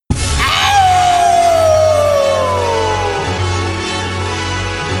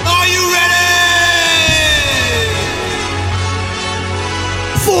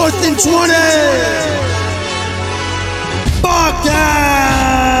4th and 20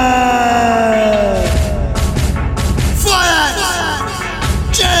 podcast. Fire,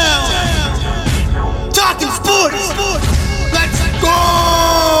 jail, talking sports. Let's go.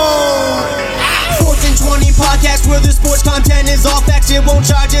 4th and 20 podcast where the sports content is all facts. It won't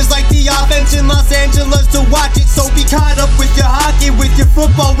charge us like the offense in Los Angeles to watch it. So be caught up with your hockey, with your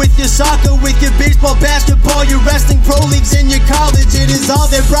football, with your soccer, with your baseball, basketball, your wrestling, pro leagues, and your college. It is all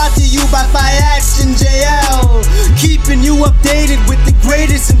they're brought to you by Fiats and JL. Keeping you updated with the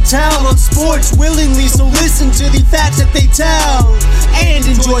greatest in town on sports willingly. So listen to the facts that they tell and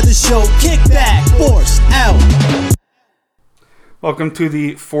enjoy the show. Kick back, force out. Welcome to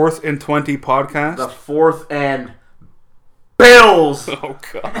the 4th and 20 podcast. The 4th and Bills Oh,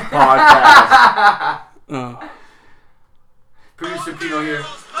 God. podcast. Producer Pino here.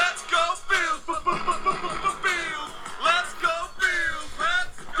 Let's go Bills! Let's go Bills! Let's go Bills!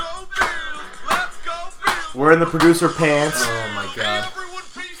 Let's go Bills! We're in the producer pants. Oh my god. Everyone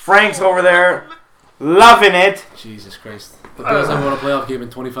peace. Frank's over there, loving it. Jesus Christ. The Bills haven't won a playoff game in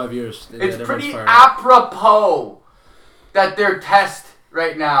 25 years. It's Everyone's pretty fired up. apropos that their test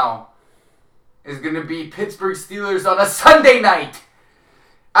right now is going to be Pittsburgh Steelers on a Sunday night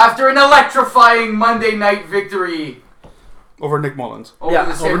after an electrifying Monday night victory Over Nick Mullins. over Yeah,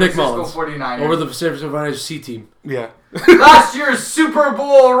 the San over Nick Francisco Mullins. 49ers. Over the San Francisco 49ers C team. Yeah. Last year's Super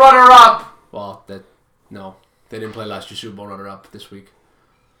Bowl runner-up, Well, no. They didn't play last year's Super Bowl runner-up this week.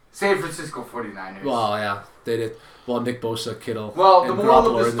 San Francisco 49ers. Well, yeah, they did. Well, Nick Bosa, Kittle, Well, the and moral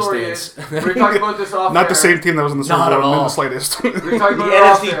Garoppolo of are the story is, stands. we were talking about this off Not the air. same team that was in the Super Not Bowl at in all. the slightest. We were talking The about it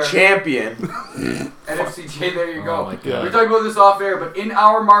off air. NFC champion. NFCJ, there you go. Oh my God. We were talking about this off air, but in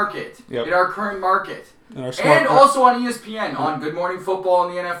our market, Yep. in our current market, And our smart- and also on ESPN, on Good Morning Football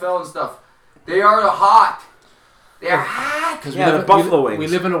and the NFL and stuff, they are hot. They're hot. Because Yeah, the Buffalo Wings. We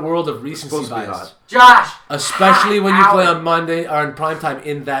live in a world of recency Supposed to be bias. hot. Josh. Especially when you hot play Allen. on Monday or in primetime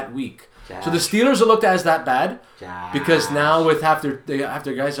in that week. So the Josh. Steelers are looked at as that bad Josh. because now with half their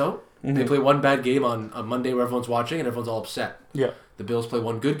guys out, they play one bad game on Monday where everyone's watching and everyone's all upset. Yeah. The Bills play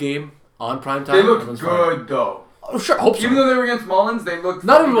one good game on primetime. They look everyone's fired. good, though. Oh, sure, hope so. Even though they were against Mullins, they looked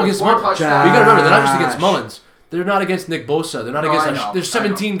Not fucking even against good. Mullins. Four We touchdowns. gotta remember, they're not just against Josh. Mullins. They're not against Nick Bosa. They're not No, against. I know, There's I know.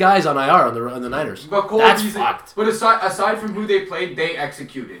 17 guys on IR on the Niners. But Cole That's Beasley, fucked. but aside from who they played, they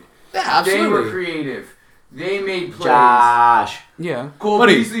executed. Yeah, They were absolutely. creative. They made plays. Josh. Yeah. Cole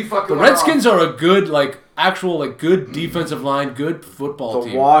Buddy, Beasley fucking the went Redskins off. are a good, good defensive line, good football The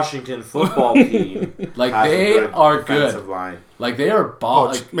team. Washington football team. Like, has a they good are defensive good. line. Like, they are Oh, ball.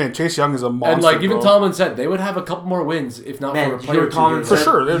 Like, man, Chase Young is a monster. and, like, even bro. Tomlin said, they would have a couple more wins if not Man, for a you player hear or what two Tomlin games. For said?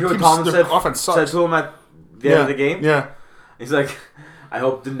 sure, You their hear what teams- Tomlin their said, offense sucks. said to him at the end of the game? Yeah. He's like, I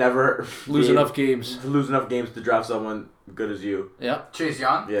hope to never Lose be- enough games. to lose enough games to draft someone good as you. Yeah. Chase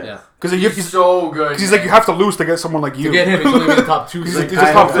Young. Yeah. Because He's so good. he's like, you have to lose to get someone like you. To get him, he's only in the top two. He's He's like- I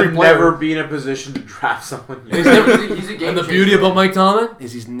a top hope three to player. never be in a position to draft someone. He's New. never- He's a game and the changer. beauty about Mike Tomlin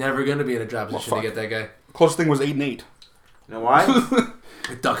is he's never going to be in a draft position fuck. to get that guy. Closest thing was 8-8. You know why?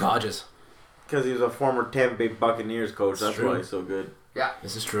 Like Duck Hodges. Because he was a former Tampa Bay Buccaneers coach. That's true. why he's so good.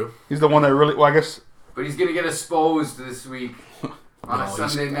 This is true. He's the one that really. Well, I guess. But he's gonna get exposed this week on a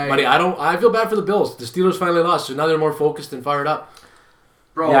Sunday night. Buddy, I feel bad for the Bills. The Steelers finally lost, so now they're more focused and fired up.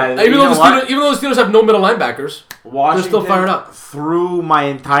 Bro, Yeah, Even You though, know what? even though the Steelers have no middle linebackers, Washington still fired up. threw my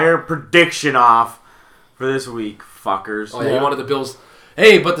entire prediction off for this week, fuckers. oh yeah, you wanted the Bills.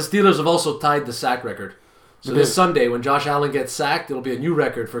 Hey, but the Steelers have also tied the sack record. So They this did. Sunday, when Josh Allen gets sacked, it'll be a new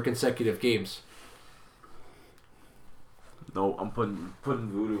record for consecutive games. No, I'm putting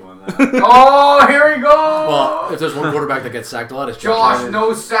voodoo on that. oh, here we go. Well, if there's one quarterback that gets sacked a lot, it's Josh Josh, Allen.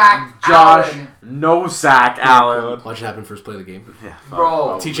 no sack. Josh, Allen. no sack, Allen. Watch it happen first play of the game. Yeah,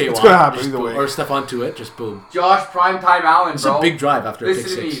 Bro. TJ Watt. gonna happen just either boom. way. Or Stephon Tuitt, just boom. Josh primetime Allen, It's bro. a big drive after a Listen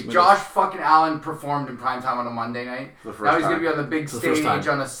pick to me. 6. Josh fucking Allen performed in primetime on a Monday night. The first Now he's time. gonna be on the big For the first stage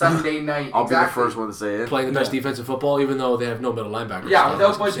time. on a Sunday night. I'll exactly. be the first one to say it. Playing the best defense in football, even though they have no middle linebackers. Yeah, So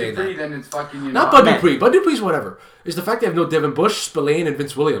without I'm Bud saying Dupree, that. then it's fucking you Not know. Bud Man. Dupree. Bud Dupree's whatever. It's the fact they have no Devin Bush, Spillane, and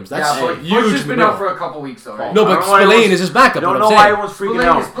Vince Williams. That's Yeah, but huge. Bush has in the been out middle. for a couple weeks though, right? No, I but don't know why Spillane everyone's- is his backup. I don't what know I'm why saying. everyone's freaking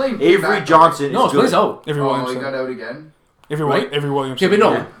Spillane is out. playing Avery back. Johnson No, is good. Spillane's out. Avery Oh, he Williamson. got out again. Avery Right? Williamson. Okay, but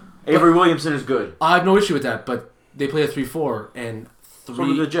no. Yeah. Avery Williamson is good. I have no issue with that, but they play a 3-4, and So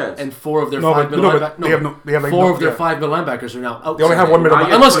three do the Jets. and 4 of their No, 5 but- middle no, but linebackers. they have no- they have like 4 no- of their yeah. 5 middle linebackers are now out. They only have Sunday. one middle Now you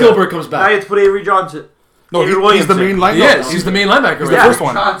linebacker. have Unless to put- Gilbert comes Now you back. have to put Avery Johnson. No, Avery he's the Williamson. main linebacker. He is. He's the main linebacker. He's the right? first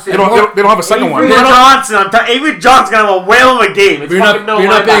one. Johnson. They don't have a second one. Avery Johnson. Avery Johnson gonna have a whale of a game. It's You're not- fucking no you're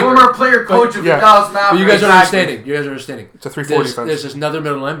not big. linebacker. Former player coach of yeah. the Dallas Mavericks. But you guys are Exactly. understanding. You guys are understanding. It's a 3-4 defense. There's another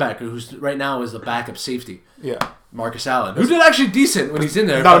middle linebacker who's right now is the backup safety, Yeah. Marcus Allen, who did actually decent when he's in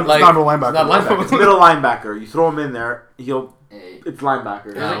there. Not- but, like, not a linebacker. he's not a linebacker. It's middle linebacker. You throw him in there, Hey. it's linebacker.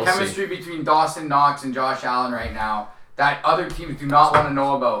 There's Yeah, a we'll chemistry between Dawson Knox and Josh Allen right now that other teams do not want to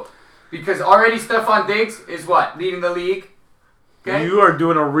know about. Because already Stephon Diggs is what? Leading the league? Okay? You are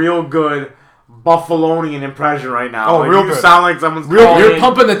doing a real good Buffalonian impression right now. Oh, Like, real you good. sound like someone's Real- calling You're in.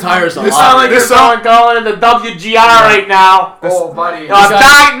 pumping the tires a You lot. sound like This you're calling in the WGR right now. Oh, buddy.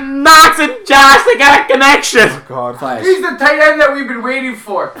 Knox and Josh, they got a connection. God. Fies. He's the tight end that we've been waiting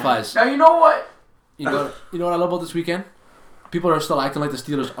for. Fies. Now, you know what? You know what I love about this weekend? People are still acting like the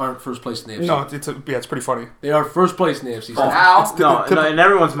Steelers aren't first place in the AFC. No, it's pretty funny. They are first place in the AFC. Now, No, in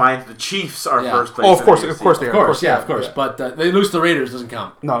everyone's mind, the Chiefs are Yeah. first place. Oh, of course in the they are. Of course, yeah, of course. But they lose to the Raiders doesn't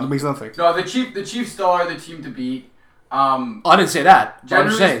count. No, it means nothing. no, the Chiefs still are the team to beat. I didn't say that. But I'm Generally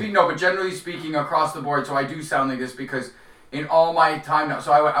just saying. speaking, no, but generally speaking, across the board, so I do sound like this because in all my time now,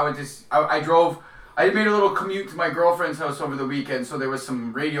 so I drove, I made a little commute to my girlfriend's house over the weekend, so there was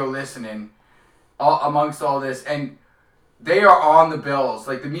some radio listening amongst all this, and they are on the Bills.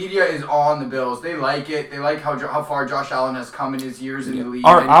 Like, the media is on the Bills. They like it. They like how far Josh Allen has come in his years in the league.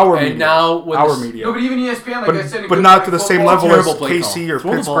 Our and media. now when Our this- media. No, but even ESPN, like I said, But in not good to the night same football, level terrible as play KC call. or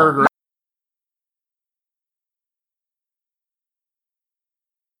Throw the Pittsburgh. ball. Or,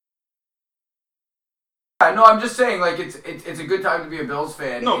 No, I'm just saying, like it's a good time to be a Bills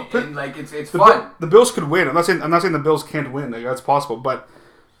fan. No, but and like it's the, fun. the Bills could win. I'm not saying the Bills can't win. Like, that's possible, but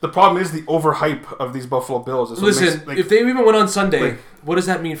the problem is the overhype of these Buffalo Bills. Is what Listen, makes, like, if they even win on Sunday, like- what does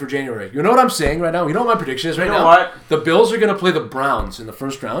that mean for January? You know what I'm saying right now? You know what my prediction is right You know now? what? The Bills are going to play the Browns in the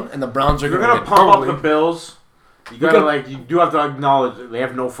first round, and the Browns are You're going gonna to pump Probably. up the Bills. You We're gotta gonna- you do have to acknowledge that they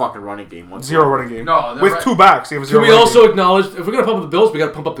have no fucking running game. whatsoever. zero running game. No, they're with right. two backs, they have a zero. Can we running also game. acknowledge, if we're going to pump up the Bills, we got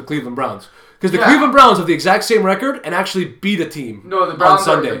to pump up the Cleveland Browns. Because the Yeah. Cleveland Browns have the exact same record and actually beat a team No, the Browns on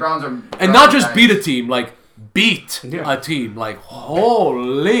Sunday. Are, the Browns are, and not just beat a team, like beat Yeah. a team. Like,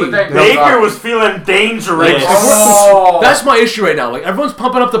 holy. But then- Baker was feeling dangerous. Oh. That's my issue right now. Like, everyone's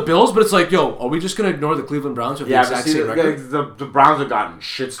pumping up the Bills, but it's like, yo, are we just going to ignore the Cleveland Browns with Yeah, the but exact see, same record? the Browns have gotten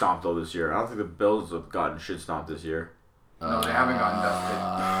shit stomped though this year. I don't think the Bills have gotten shit stomped this year. No, they haven't gotten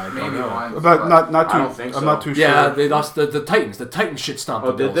dusted. Maybe know. once. But not too. I don't think I'm so. not too Yeah, sure. they lost the Titans. The Titans shit stomped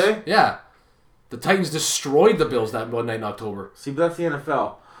Oh, the did Bills. they? Yeah. The Titans destroyed the Bills that one night in October. See, but that's the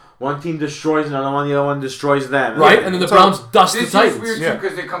NFL. One team destroys another one, the other one destroys them. Right? And then the So- Browns dust the This Titans. is weird Yeah. too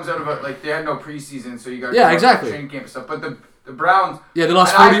because it comes out of like they had no preseason, so you got Yeah, exactly. training camp and stuff. But the Browns Yeah, they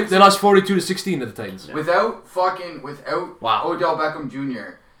lost And I 40. can They see- lost 42-16 to the Titans. without Wow. Odell Beckham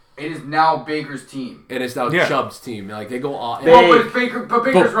Jr. It is now Baker's team. And it's now Yeah. Chubb's team. Like they go all. They- Well, but it's Baker. But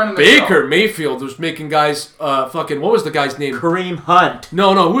Baker's running the Baker show. Mayfield was making guys. Fucking. What was the guy's name? Kareem Hunt.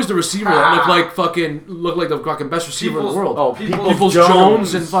 No, who was the receiver that looked like the fucking best receiver in the world? Oh, Peoples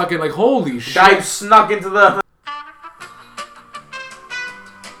Jones and fucking like holy shit. Guy snuck into the.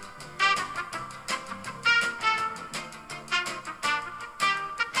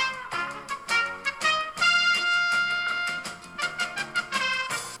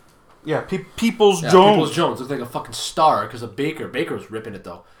 Yeah, Peoples Yeah, Jones. Peoples Jones looked like a fucking star because of Baker. Baker was ripping it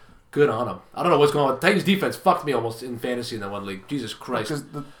though. Good on him. I don't know what's going on. Titans defense fucked me almost in fantasy in that one league. Jesus Christ. 'Cause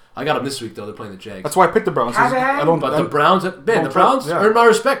I got them this week though. They're playing the Jags. That's why I picked the Browns. 'Cause I don't. But the Browns, man, the don't Browns yeah. earned my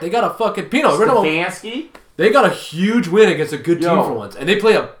respect. They got a fucking Pino. Stefanski? They got a huge win against a good team Yo. for once, and they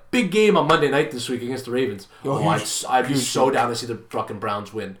play a big game on Monday night this week against the Ravens. Yo, huge- I'd be huge so game. down to see the fucking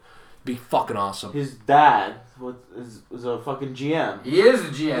Browns win. Be fucking awesome. His dad was a fucking GM. He is a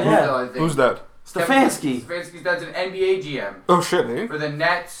GM Yeah. still, I think. Who's that? Stefanski. Stefanski's dad's an NBA GM Oh shit, eh? for the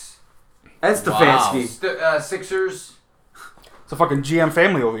Nets, That's Wow. Stefanski. Sixers, It's a fucking GM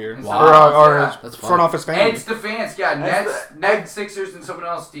family over here. Wow. Or Yeah. That's front fine. office family. and Stefanski. Yeah, Nets, Sixers, and someone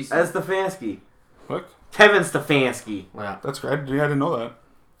else decent. That's Stefanski. Look, Kevin Stefanski. Yeah. that's great. I didn't know that.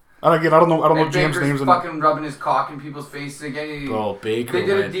 I don't know and GM's Baker's names. And fucking rubbing his cock in people's faces again. Bro, Baker. They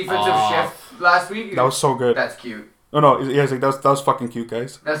did a went defensive off. shift last week. that was so good. That's cute. Oh no, yeah, it's like that was fucking cute,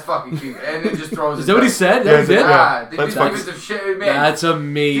 guys. That's fucking cute. And then just throws. Is that what he said? Yeah, That was it? Yeah, they That's did fucking- defensive shit, man. That's Dude,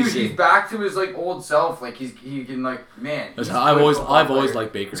 amazing. he's back to his like old self. Like he can like man. he's Listen, a I've good always football player.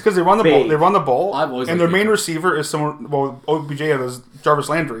 liked Baker. It's because they run the ball. They run the ball, I've always and liked their main Baker. receiver is someone. Well, OBJ has Jarvis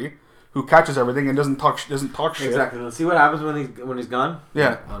Landry, who catches everything and doesn't talk shit. Exactly. Let's see what happens when he's gone.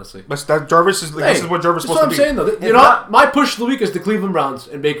 Yeah, Honestly. but that Jarvis is. This is what Jarvis is That's supposed what I'm to be. saying though. You It's know, not- my push of the week is the Cleveland Browns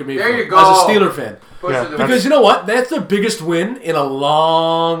and Baker Mayfield. There you go. As a Steeler fan. Push Yeah, of the that's- Because you know what? That's their biggest win in a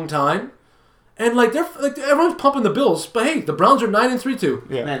long time. And like everyone's pumping the Bills, but hey, the Browns are 9-3 too.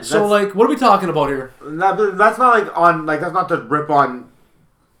 Yeah. Man, So like, what are we talking about here? that's not like on like that's not to rip on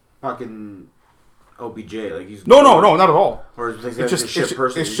fucking OBJ. Like he's No, not at all. Or it's like It's just just- a shit it's-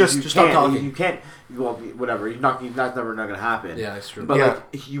 person. it's just- you stop can't. talking. You can't. Well, whatever. That's never not gonna happen. Yeah, that's true. But Yeah.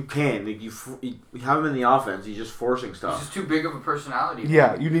 like you can. Like you have him in the offense. He's just forcing He's stuff. just too big of a personality.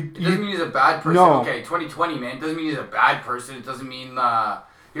 Yeah, you need. It doesn't mean he's a bad person. No. Okay, 2020, man. It doesn't mean he's a bad person. It doesn't mean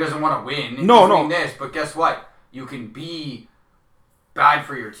he doesn't want to win. It No, doesn't no. mean this. But guess what? You can be bad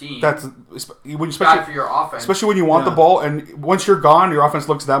for your team. That's bad especially for your offense. especially when you want the ball, and once you're gone, your offense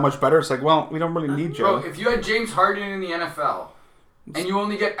looks that much better. It's like, well, we don't really need you. Bro, if you had James Harden in the NFL and you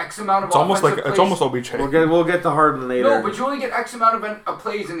only get X amount of It's almost like offensive it's almost plays, OBJ. We'll get to Harden later. No, but you only get X amount of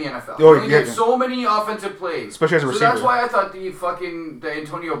plays in the NFL. Oh, You only yeah, get yeah. so many offensive plays. Especially as a So that's receiver. why I thought the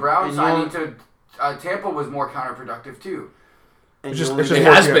Antonio Brown And signing to Tampa was more counterproductive too. And It's just- you only it's just It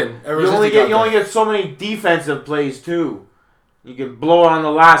get- has yeah. been. Ever You since only he got get there. so many defensive plays too. You can blow it on the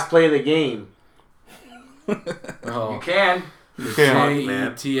last play of the game. You Oh. can. Yeah.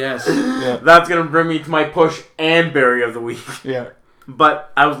 JETS. Yeah. That's gonna bring me to my push and berry of the week. Yeah.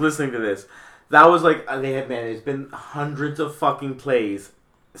 But I was listening to this. That was like it's been hundreds of fucking plays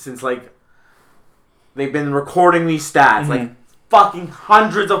since like they've been recording these stats. Like fucking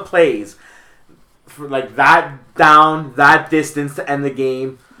hundreds of plays for like that down, that distance to end the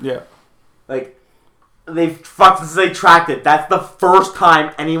game. Yeah. Like they've fucked since they tracked it. That's the first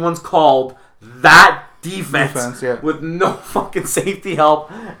time anyone's called that defense yeah. with no fucking safety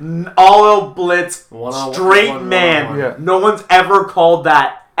help, all out blitz, One-on-one, straight one-on-one. man. Yeah. No one's ever called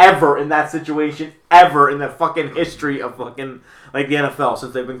that ever in that situation ever in the fucking history of fucking like the NFL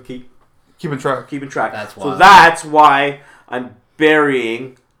since they've been Keeping track. keeping track. That's So why. that's why I'm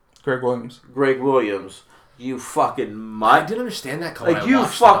burying Greg Williams. Greg Williams. You fucking I mutt. didn't understand that call. Like, when I you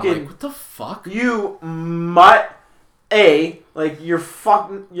watched it. I'm fucking- like, what the fuck? You mutt. Like you're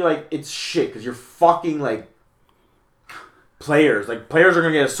like it's shit because you're fucking like players. Like players are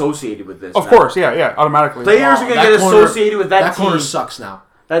gonna get associated with this. Of now. course, yeah, automatically. Players are gonna That get corner- associated with that team. corner sucks now.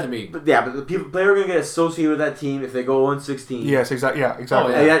 That to me. But yeah, but the players are gonna get associated with that team if they go 1-16. Yes, exactly. Yeah,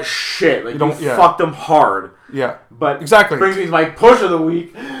 exactly. Oh, And that shit, like You you, don't- yeah. fucked them hard. Yeah. But Exactly. brings me to my push of the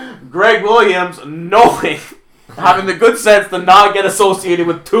week. Greg Williams knowing, having the good sense to not get associated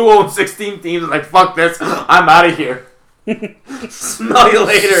with 2-16 teams. Like fuck this, I'm out of here. Smell you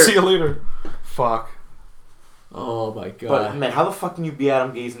later. See you later. Fuck. Oh my god. But man, how the fuck can you be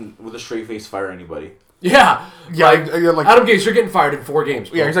Adam Gase and with a straight face fire anybody? yeah. Yeah, like Adam Gase, you're getting fired in 4 games.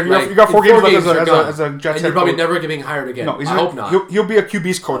 Bro. yeah, exactly. Like, You got 4 in games left as you're done. a Jets and you're head probably coach. never getting hired again. No, he's I hope not. He'll be a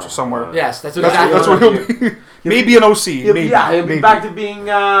QB's coach somewhere. Yes, that's That's, exactly that's what what I'm he'll be. Maybe an OC. He'll Maybe. be maybe. back to being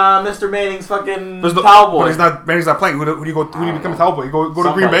Mr. Manning's fucking There's no, towel but boy. he's not. Manny's not playing. Who do you go? Who do you become a towel boy? You go to Green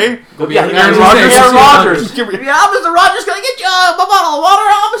Somebody. Bay. Go be Yeah, Aaron Aaron Rodgers. Rodgers. Give me- Yeah, Mr. Rodgers, can I get you a bottle of water?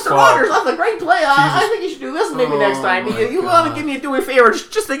 Oh, Mr. Fuck. Rodgers, that's a great play. I Jesus. think you should do this maybe Oh next time. my You God. want to give me a favor?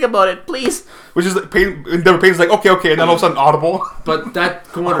 Just think about it, please. Which is like Payne. Endeavor Payne's like okay, and then all of a sudden audible. But that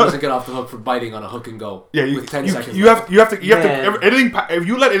corner doesn't get off the hook for biting on a hook and go. Yeah, you with 10 you, seconds you left. have to Man. anything. If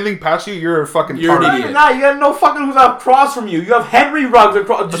you let anything pass you, you're a fucking You're an tart. idiot. Nah, you got no fucking who's across from you. You have Henry Ruggs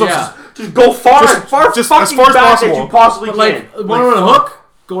across. Just, Yeah. just go far, Just- far, just fucking as far as back possible. as you possibly But can. like, one on a hook,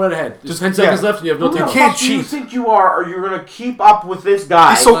 go right ahead. Just 10 seconds yeah. left and you have no Who the time. You can't fuck do you cheat. think you are, or you're gonna keep up with this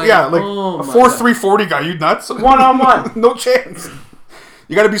guy? So Like, yeah, like oh a my 4.340 guy. You nuts? One-on-one. No chance.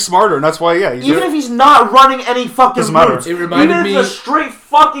 You got to be smarter, and that's why. Yeah, Even if he's not running any fucking Doesn't matter. routes, It reminded even me- if it's a straight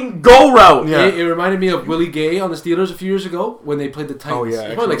fucking go route. Yeah. It reminded me of Willie Gay on the Steelers a few years ago when they played the Titans. Oh, yeah, It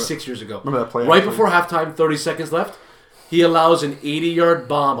was probably like actually, 6 years ago. remember that play, Right actually. before halftime, 30 seconds left. He allows an 80-yard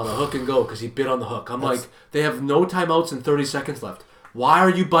bomb on a hook and go because he bit on the hook. I'm like, they have no timeouts and 30 seconds left. Why are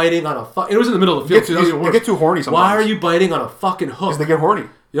you biting on a It was in the middle of the field, too. That was even they worse. get too horny sometimes. Why are you biting on a fucking hook? Because they get horny.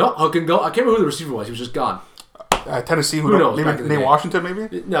 Yeah, hook and go. I can't remember who the receiver was. He was just gone. Tennessee, Who knows back maybe in the Nate day. Washington,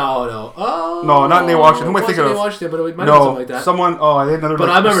 maybe. No. Oh, No, not Nate Washington. Who am I it thinking wasn't of? Nate Washington, but it might have been something No, like that. someone. Oh, I had another. But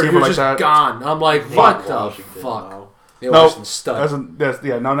like, I remember he receiver was like just that. gone. I'm like, what the Washington, fuck? no. Nate No, Washington stud.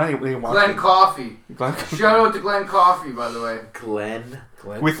 yeah, no, not Nate Glenn Washington. Coffey. Glenn. Shout out to Glenn Coffey, by the way. Glenn.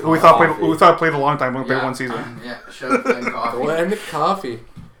 We thought played a long time. We only played one season. Yeah, shout out to Glenn Coffey. Glenn Coffee.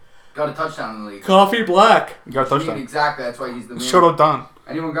 Got a touchdown in the league. Coffee Black. You got a touchdown. Exactly, that's why he's the man. Shout out Don.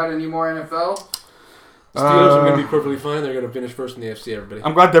 Anyone got any more NFL? Steelers are going to be perfectly fine. They're going to finish first in the AFC, everybody.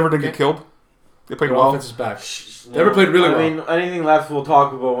 I'm glad Denver didn't get Okay. killed. They played Their well. offense is back. Denver played really well. I mean, anything left we'll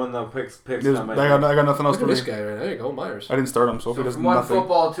talk about when the picks There's- come. I got nothing else Look to at this me. guy right there. You go, Myers. I didn't start him, so if he So does from one nothing.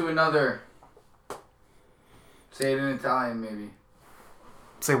 football to another. Say it in Italian, maybe.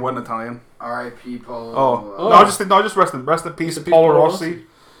 Say what in Italian? R.I.P. Polo. Oh, Oh. no, just rest in peace, Rest in peace, Paulo Paulo Rossi.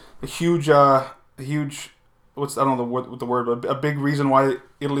 a huge. What's I don't know what the word, but a big reason why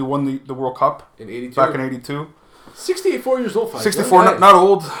Italy won the World Cup In 82. back in '82. 64 years old. 64, not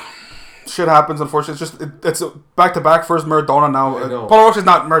old. Shit happens, unfortunately. It's just it's back to back. First Maradona, now I know. Paolo Rossi's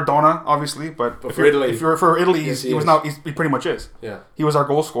not Maradona, obviously, but for Italy. if you're for Italy, Yes, he was is. now he pretty much is. Yeah. He was our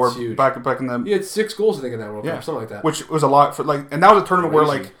goal scorer It's huge. back in the He had 6 goals, I think, in that World yeah, Cup, something like that. which was a lot for and that was a tournament where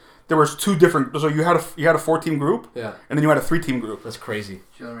Crazy. like there was 2 different. So you had a 4-team group, Yeah. and then you had a 3-team group. That's crazy.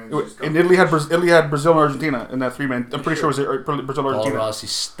 And Italy had Brazil and Argentina in that 3-man. I'm pretty sure it was Brazil and Paul Argentina. Rossi,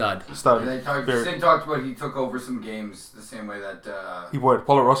 stud. Stud. Sid talked about he took over some games the same way that. He would.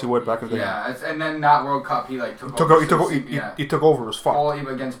 Paulo Rossi would back in the day. Yeah, and then that World Cup he like took He over. he took over. It was fucked.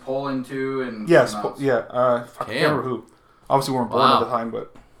 Against Poland too, and Yes, someone else. I can't remember who. Obviously, we weren't born Wow. at the time,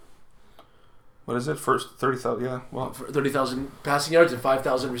 but what is it? First 30,000. Yeah, well, For 30,000 passing yards and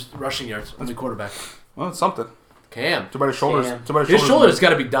 5,000 rushing yards. Only quarterback. it's something. Cam. Too bad his shoulders. Damn. Too bad His shoulder's got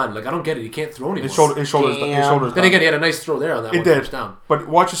to be done. Like, I don't get it. He can't throw anymore. His shoulders. Damn. Then again, he had a nice throw there on that It one did. first down. But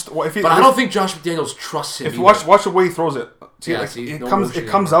watch if he. But I don't think Josh McDaniels trusts him. If you either. watch the way he throws it, see, Yeah, like, see, it no comes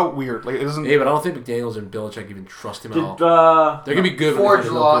motion out weird. Like it doesn't. Hey, but I don't think McDaniels and Belichick even trust him at all. Did They're gonna be good. Forge when they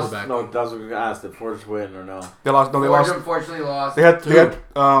find a lost. quarterback. no? That was what I was gonna ask. Did Forge win or no? They lost. No, they Forge lost. unfortunately lost. They had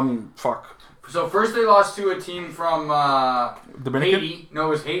fuck So first they lost to a team from Dominican. Haiti. No, it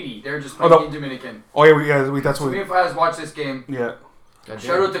was Haiti. They were just Oh, playing no. in Dominican. Oh yeah, that's So what. me if I was watch this game. Yeah, God damn.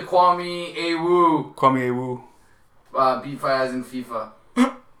 Shout out to Kwame Awu, Kwame Ewu. beat Fayaz in FIFA.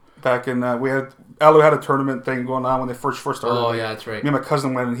 Back in Alu had a tournament thing going on when they first started. Oh yeah, that's right. Me and my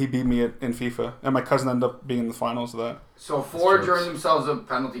cousin went and he beat me in FIFA, and my cousin ended up being in the finals of that. So Forge jokes. earned themselves a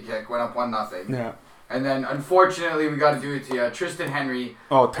penalty kick, went up 1-0. Yeah. And then unfortunately we got to do it to you. Tristan Henry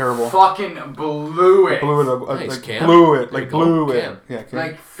Oh, terrible. fucking blew it. Blew it. Nice, Like Cam. blew it. There Like you go, blew it. Cam. Yeah. Cam.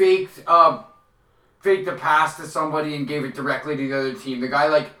 Like faked a pass to somebody and gave it directly to the other team. The guy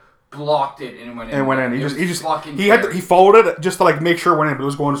like blocked it and it went in. and went in. It was fucking He terrible. followed it just to like make sure it went in, but it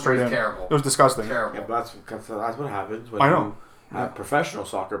was going straight It was in. terrible. It was disgusting. Terrible. Yeah, but that's what happens when I know. you have professional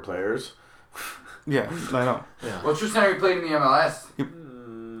soccer players. Yeah, I know. Well, Tristan Henry played in the MLS.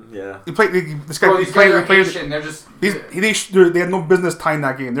 Yeah. He played. This guy. Bro, he these guys are played. Haitian. They're just. They had no business tying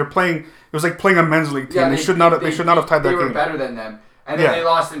that game. They're playing. It was like playing a men's league team. They should not have tied that They were game. better than them, and then Yeah. they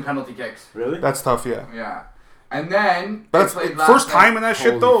lost in penalty kicks. Really? That's tough. Yeah. Yeah, and then But they that's played last first night. time in that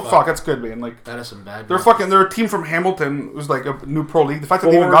shit Holy though. fuck. Fuck, that's good, man. Like That is some bad. they're news. They're a team from Hamilton. It was like a new pro league. The fact that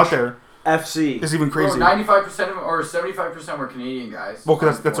they even Forge. got there FC. is even Bro, crazy. 95% of them, or 75% were Canadian guys. Well,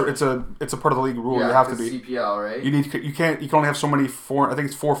 because it's a part of the league rule. yeah, you have to 'cause be. CPL, right? You can only have so many foreign. I think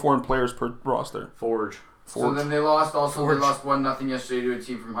it's 4 foreign players per roster. Forge. So then they lost. Also, Forge. they lost 1-0 yesterday to a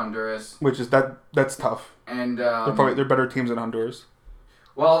team from Honduras, Which is that's tough. and They're better teams than Honduras.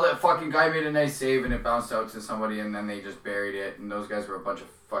 well, that fucking guy made a nice save and it bounced out to somebody, and then they just buried it. And those guys were a bunch of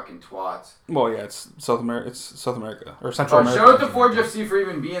fucking twats. Well, yeah, it's South America. It's South America or Central America. Shout out to Forge FC for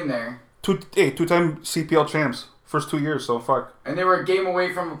even being there. Two-time CPL champs. First 2 years, so fuck. And they were a game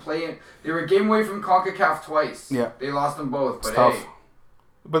away from a play. They were a game away from CONCACAF twice. Yeah. They lost them both, It's but tough. hey,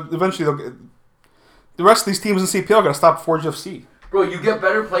 But eventually, the rest of these teams in CPL got to stop Forge FC. bro, you get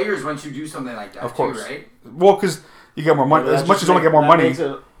better players once you do something like that. Of course. too, right? Well, because you get more money. That As much just as you want to get make- more money. Makes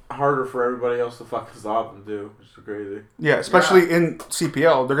it harder for everybody else to fucking stop them too, which is crazy. Yeah, especially in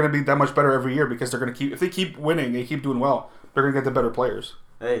CPL, they're going to be that much better every year because they're going to keep. If they keep winning, they keep doing well. They're going to get the better players.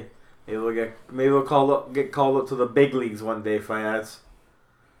 Hey, maybe we'll get called up to the big leagues one day, Finance.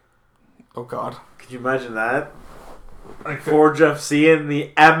 Oh God. Could you imagine that? Forge FC in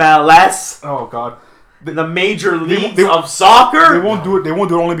the MLS, Oh God. the major leagues they- of soccer. They won't do it. They won't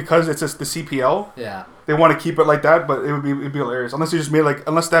do it only because it's just the CPL. Yeah. They want to keep it like that, but it'd be hilarious unless you just made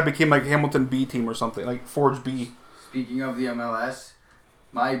unless that became like Hamilton B team or something like Forge B, Speaking of the MLS,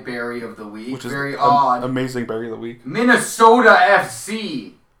 my berry of the week, which is very odd. amazing berry of the week. Minnesota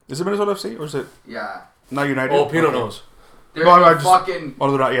FC. Is it Minnesota FC or is it Yeah. not United? Oh, Pino Okay. knows. They're No, in I the just- fucking Oh,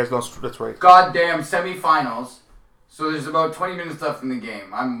 they're not. Yes, that's right. goddamn semifinals. So there's about 20 minutes left in the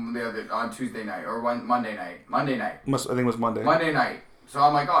game. I'm on Tuesday night or Monday night. Monday night. I think it was Monday. Monday night. So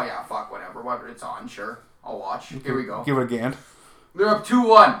I'm like, oh yeah, fuck, whatever. It's on, sure. I'll watch. Here we go. Give it a gand. They're up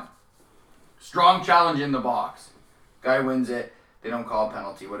 2-1. Strong challenge in the box. Guy wins it. They don't call a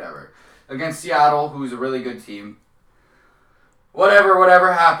penalty, whatever. Against Seattle, who's a really good team.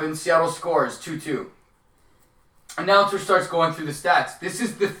 Whatever happens, Seattle scores 2-2. Announcer starts going through the stats. This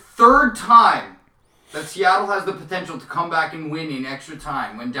is the third time that Seattle has the potential to come back and win in extra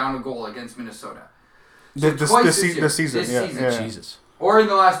time when down a goal against Minnesota. This twice season. this Yeah, season. yeah. Jesus. Or in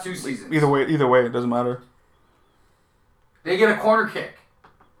the last 2 seasons. Either way, it doesn't matter. They get a corner kick.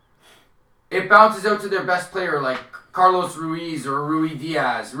 it bounces out to their best player, like Carlos Ruiz or Ruiz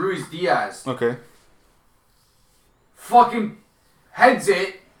Diaz. Okay. Fucking heads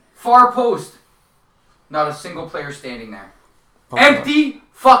it, far post. Not a single player standing there. Okay. Empty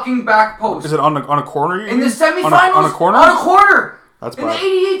fucking back post. Is it on a corner? In the semifinals? On a corner? On a corner! That's In the bad.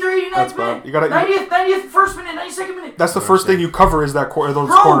 88th or 89th That's minute. bad. You gotta- 90th, first minute, 92nd minute. That's the first thing you cover is those Bro,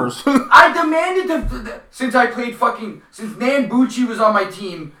 corners. I demanded since I played since Nan Bucci was on my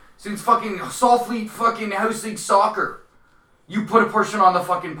team, since fucking Saltfleet fucking House League Soccer, you put a person on the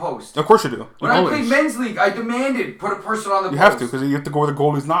fucking post. Of course you do. When I played men's league, I demanded put a person on the post. You have to because you have to go where the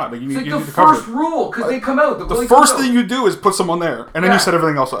goalie's not. Like, you It's like need the to cover first it. rule, because they come out. The goalie first comes thing out. you do is put someone there, and then Yeah. you set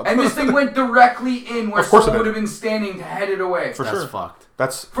everything else up. And this thing went directly in where Of course it someone would did. have been standing to head it away. For That's sure. fucked.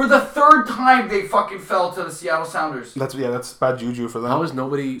 That's For the third time, they fucking fell to the Seattle Sounders. that's bad juju for them. How is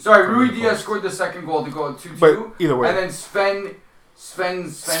nobody? Sorry, covering Rui the Diaz post? scored the second goal to go 2-2. But either way. And then Sven Sven.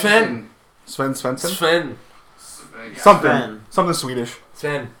 Svensson? Sven. Something Swedish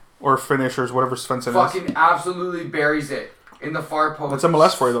Sven. or Finnish or whatever Svensson is. Fucking absolutely buries it in the far post. That's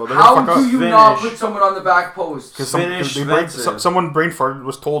MLS for you though. They're How gonna fuck do up. you Finish. not put someone on the back post? Because Finish Svensson. someone brain farted,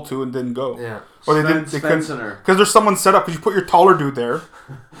 was told to and didn't go. Yeah. Or they didn't. They couldn't. Spencer. Because there's someone set up. Because you put your taller dude there.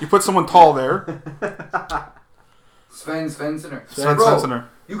 You put someone tall there. Sven Svenssoner. Sven Bro, Svenssoner.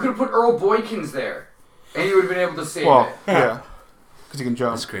 you could have put Earl Boykins there, and he would have been able to save Well, it. yeah. Because he can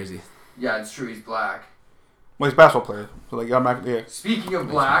jump. That's crazy. Yeah, it's true. He's black. Well, he's a basketball player. So like, I'm not. Yeah. Speaking of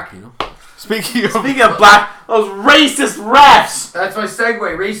black, You know? Speaking of. Speaking of black, those racist refs. that's my segue.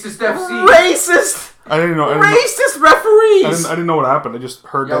 Racist FC. Racist. I didn't know. Racist I referees. didn't know what happened. I just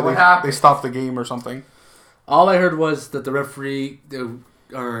heard Yeah, that what happened? they stopped the game or something. All I heard was that the referee, the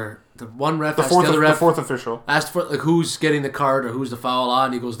one ref asked the other The ref, fourth official. asked for like who's getting the card or who's the foul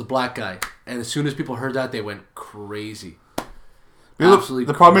on. He goes the black guy, and as soon as people heard that, they went crazy. Absolutely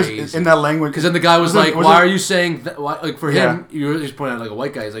The problem is crazy. in that language. Because then the guy was like, was "Why it- are you saying that?" Why? Like for him, you were just pointing out like a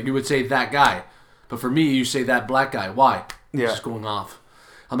white guy. He's like, you would say that guy, but for me, you say that black guy. Why? Yeah. It's just going off.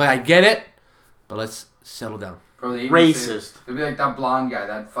 I'm like, I get it, but let's settle down. Bro, they even Racist. say- They'd be like that blonde guy,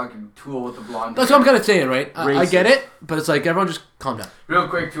 that fucking tool with the blonde That's hair. what I'm kind of saying, right? I get Racist. it, but it's like everyone just calm down. Real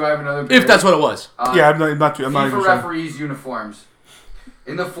quick, too, I have another. If that's what it was. Yeah, I'm not even FIFA saying. referees' uniforms.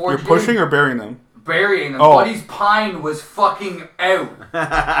 In the You're Forge pushing game, or burying them? burying them. Oh. Buddy's pine was fucking out.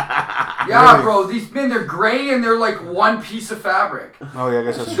 Yeah, Really? bro, these men, they're gray and they're like one piece of fabric. Oh yeah, I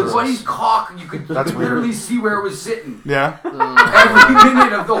guess that's The true. Buddy's cock, you could That's literally weird. see where it was sitting. Yeah. Every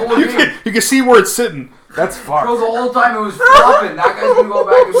minute of the whole game. You can see where it's sitting. That's fucked. Bro, the whole time it was flopping. That guy's gonna go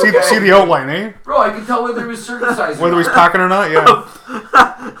back and look at See it. the outline, eh? Bro, I could tell whether it was circumcised or Whether he's not. packing or not,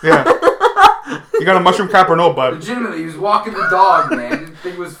 yeah. Yeah. You got a mushroom cap or no, bud? Legitimately, he was walking the dog, man. The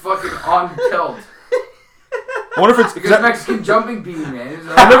thing was fucking on tilt. I wonder if it's Because Mexican jumping bean, man. It was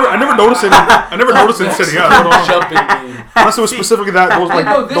like- I never noticed it. I never noticed it in City. Yeah, I don't know. Jumping game. Unless it was specifically that. Those like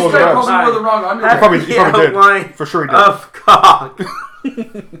No, this those guy refs. probably wore the wrong underwear. He probably Outline did. For sure he did. Of cock.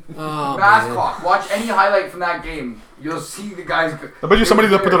 Oh, Bass man. clock. Watch any highlight from that game. You'll see the guys. I bet you somebody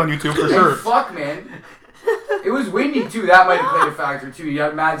that put that on YouTube for And sure. fuck, man. It was windy too. That might have played a factor too. You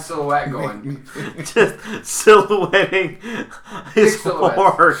had mad silhouette going. Just silhouetting his Big silhouettes.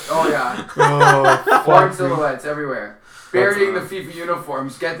 horn. Oh yeah, Oh, foreign fuck. silhouettes everywhere. Burying the FIFA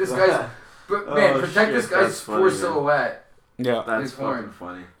uniforms. Get this guy's. But man, Oh, protect shit, this guy's that's funny, poor man. silhouette. Yeah. That's His horn. fucking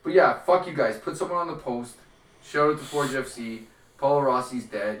funny. But yeah, fuck you guys. Put someone on the post. Shout out to Forge FC. Paulo Rossi's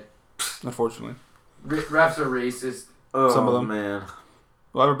dead. Unfortunately. Refs are racist. Oh, Some of them. man.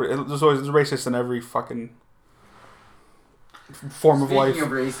 Well, there's always racist in every fucking form of life. Speaking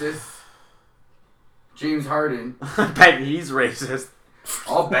of racist, James Harden. I bet he's racist.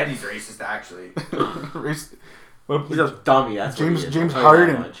 I'll bet he's racist actually. What- He's a dummy. That's what James- he is. James I'll tell you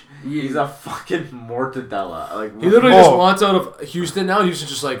that Harden. much. He's a fucking mortadella. Like He literally just Oh. wants out of Houston now. Houston's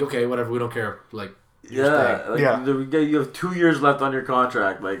just like, okay, whatever, we don't care. Like, yeah, like, Yeah. You have 2 years left on your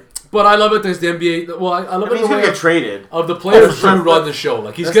contract. Like but I love it that the NBA. Well, I love I mean, it he's the gonna way get traded. of the players for sure. who run the show.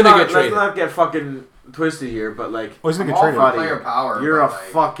 Like he's Let's gonna not- get traded. Let's not get fucking twisted here, but like, Oh, he's gonna I'm get all traded. for Buddy, player power. you're a but, like,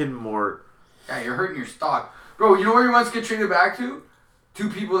 fucking mort. Yeah, you're hurting your stock, bro. You know where he wants to get traded back to? Two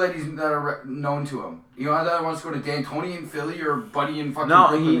people that are known to him. You know that wants to go to D'Antoni in Philly or Buddy in fucking No,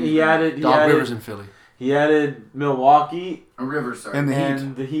 Brooklyn. he added Doc Rivers in Philly. he added Milwaukee Rivers, sorry. And the Heat.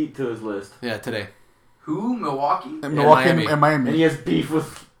 and the Heat to his list, Yeah, today. Who? Milwaukee? And Milwaukee Miami. and and Miami. he has beef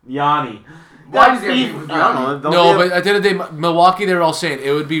with Yanni. Why That does he have beef with I don't Yanni? know. No, Don't but at the end of the day, Milwaukee, they're all saying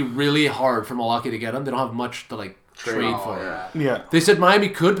it would be really hard for Milwaukee to get him. They don't have much to like trade Oh, for. yeah. Yeah. They said Miami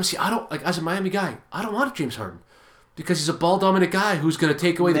could, but see, I don't like as a Miami guy, I don't want James Harden. Because he's a ball dominant guy who's going to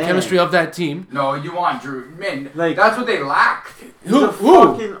take away the Man. chemistry of that team. No, you want Drew. Man, Like- that's what they lacked. Who?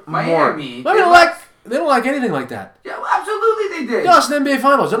 Fucking Miami. They don't like anything like that. Yeah, well, absolutely they did. They lost in the NBA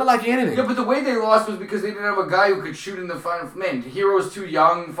Finals. They're not liking anything. Yeah, but the way they lost was because they didn't have a guy who could shoot in the final. Man, Hero's too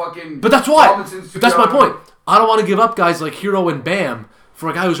young. Fucking. But that's why. Robinson's too That's my young. point. I don't want to give up guys like Hero and Bam for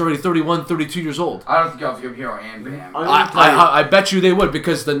a guy who's already 31, 32 years old. I don't think you have to give Hero and Bam. I bet you they would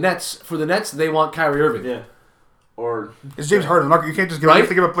because the Nets, they want Kyrie Irving. Yeah. Or It's James Harden. You can't just give, Right? you have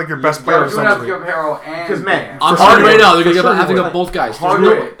to give up like your best player. You would have to essentially. give Hero and Because, man, Bam. I'm For telling you sure. right now, they're going For to have to sure. give up both guys. There's Harden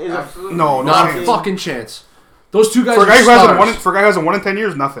no way. is Absolutely. No, Not chance. a fucking chance. Those two guys For a are guy who hasn't stars. won for a guy who hasn't won in 10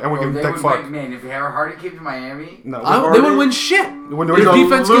 years, nothing. And we Well, can they like would fuck. win, man, if Harden came to Miami. No, They wouldn't win shit. When Their He's a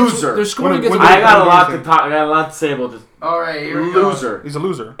defense loser. gets their scoring When- gets. when- I got a Don't lot do to anything. talk. I got a lot to say about this. All right, here we go. Loser. He's a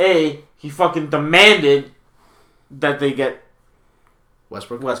loser. He fucking demanded that they get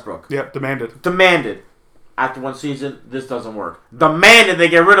Westbrook. Yeah, demanded. Demanded. After one season, this doesn't work. Demanded they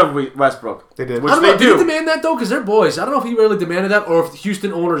get rid of Westbrook. They did. Which I don't know. they Did do. he demand that though? Because they're boys. I don't know if he really demanded that or if the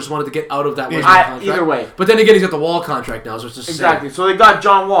Houston owner just wanted to get out of that Westbrook contract. Either way. But then again, he's got the Wall contract now, so it's just Exactly. So they got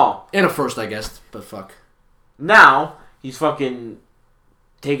John Wall. and a first, I guess. But fuck. Now, he's fucking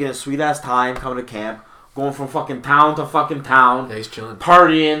taking a sweet ass time coming to camp. Going from fucking town to fucking town. Yeah, he's chilling.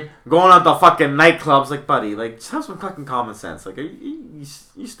 Partying. Going out to fucking nightclubs. Like, buddy, like, just have some fucking common sense. Like, are you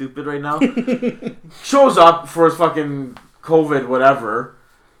stupid right now? Shows up for his fucking COVID whatever.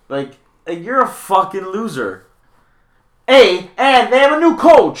 Like, you're a fucking loser. And they have a new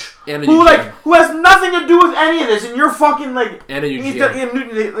coach And a who new like GM. who has nothing to do with any of this, and you're fucking like And a new he's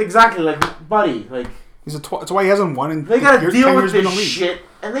GM. exactly like buddy, like That's why he hasn't won in. they gotta years- deal 10 with years in this the league. shit,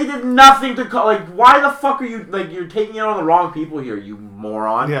 and they did nothing to like. Why the fuck are you like you're taking it on the wrong people here, you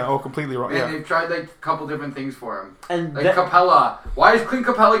moron? Yeah. Oh, completely wrong. Man, Yeah. they've tried like a couple different things for him. And Like Capella. Why does Clint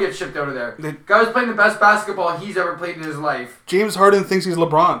Capella get shipped out of there? They- Guy was playing the best basketball he's ever played in his life. James Harden thinks he's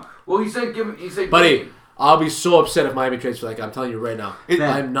LeBron. Well, he said give him. He said, Buddy, I'll be so upset if Miami trades for that guy. I'm telling you right now. It-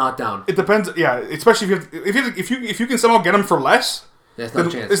 I'm not down. It depends. Yeah, especially if you can somehow get him for less. That's not a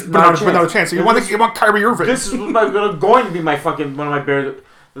Then chance. it's not a chance. So you want Kyrie Irving. this is going to be my fucking one of my bears.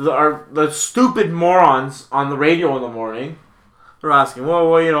 The stupid morons on the radio in the morning. They're asking,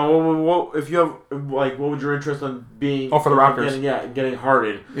 well, you know, what if you have like, what would your interest in being? Oh, for the Raptors. getting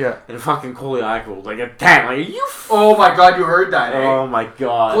Harden. Yeah. And fucking Koliakov like a 10. Like you. Oh my God, you heard that? Eh? Oh my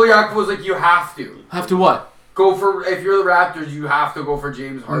god. Koliakov was like, you have to Have to what? go for. If you're the Raptors, you have to go for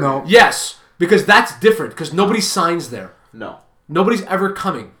James Harden. No. Yes, because that's different. Because nobody signs there. No. Nobody's ever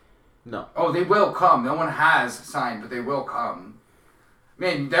coming. No. Oh, they will come. No one has signed, but they will come.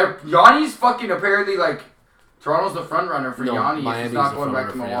 Man, Yanni's fucking apparently like Toronto's the front runner for No, Yanni. If Miami's he's not the going front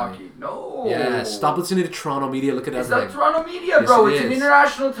back to runner for Milwaukee. No. Yeah, stop listening to Toronto media. Look at It's not everything. Toronto media, Yes, bro. it It's an is.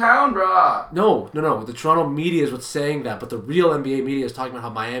 international town, bro. No. The Toronto media is what's saying that, but the real NBA media is talking about how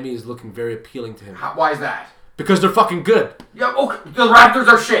Miami is looking very appealing to him Why is that? because they're fucking good. Yeah, okay. The Raptors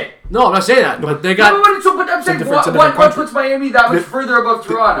are shit. No, I'm not saying that, but they But got I'm saying different- it's a what different country. puts Miami that much further above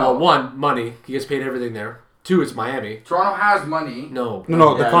Toronto? well, one, money. He gets paid everything there. Two, it's Miami. Toronto has money. No,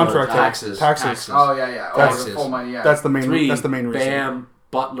 No, Yeah, the contract. taxes. Taxes. Oh yeah. Oh, Taxes. the full money. Yeah. That's the main. Three, That's the main reason. Bam,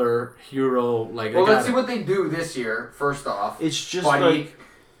 Butler, Hero. Like, Well, they let's got see it. what they do this year. First off, It's just buddy. like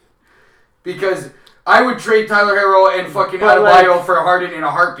Because I would trade Tyler Hero and fucking But, Adebayo for Harden in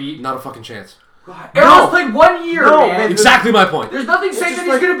a heartbeat. Not a fucking chance. Arrow's played 1 year, No, man. man. Exactly my point. There's nothing saying just that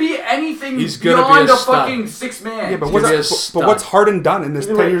he's like- gonna be anything He's gonna be beyond a a stud. fucking 6-man. Yeah, but He's gonna be a but stud. what's Harden done in this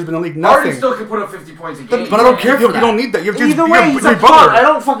 10 years been in the league? Harden Nothing. still can put up 50 points a game. But I don't care You for that. don't need that. You have either you way, have he's a Jimmy plug. Butler. I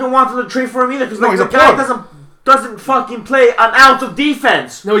don't fucking want them to trade for him either because No, like, he's the a guy plug. doesn't fucking play an ounce of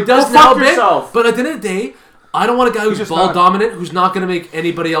defense. No, he does Go now, fuck man. yourself. But at the end of the day, I don't want a guy who's just ball not. dominant who's not going to make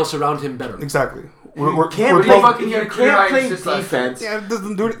anybody else around him better. Exactly. You We're can't both- play, fucking you get a career high can't play assist last year. defense. Yeah, it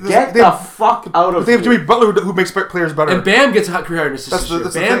doesn't do it. Get they the have, fuck out of they have here. Jimmy Butler who makes players better. And Bam gets a career high assist That's this the- year.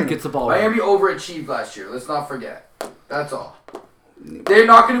 that's the Bam thing. gets the ball. Miami overachieved last year. Let's not forget. That's all. They're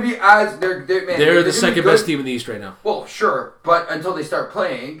not going to be as they're They're gonna the be second good. best team in the East right now. Well, sure, but until they start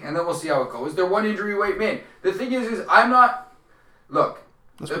playing, and then we'll see how it goes. They're one injury away. Man, the thing is I'm not. Look,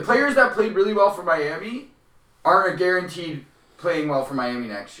 the players that played really well for Miami aren't guaranteed playing well for Miami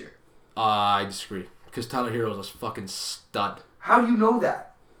next year. I disagree. Because Tyler Hero is a fucking stud. How do you know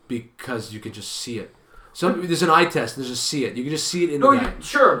that? Because you can just see it. So there's an eye test. And there's just see it. You can just see it in No, the guy.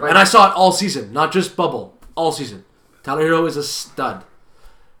 sure, but And I saw it all season, not just bubble. All season. Tyler Hero is a stud.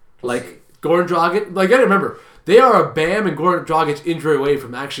 Like Goran Dragic. Like I gotta remember, they are a Bam and Goran Dragic injury away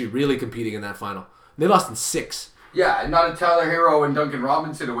from actually really competing in that final. They lost in 6. Yeah, not a Tyler Hero and Duncan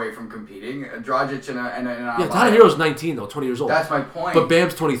Robinson away from competing. Dragic and Yeah, Tyler Hero's 19 though, 20 years old. That's my point. But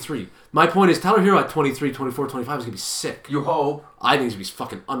Bam's 23. My point is Tyler Hero at 23, 24, 25 is gonna be sick. You hope. I think he's gonna be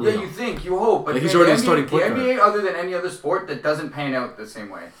fucking unreal. Yeah, you think, you hope. But Like, he's the already NBA, starting the point guard. NBA, other than any other sport, that doesn't pan out the same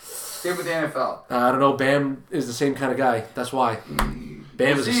way. Same with the NFL. I don't know. Bam is the same kind of guy. That's why.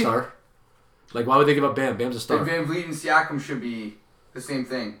 Bam is a see. star. Like, why would they give up Bam? Bam's a star. Like Van Vliet and Siakam should be the same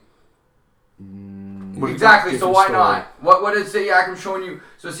thing. What- Exactly. So different why story. not? What is Siakam showing you?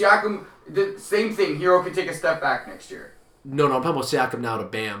 So Siakam, the same thing. Hero can take a step back next year. No, I'm talking about Siakam now to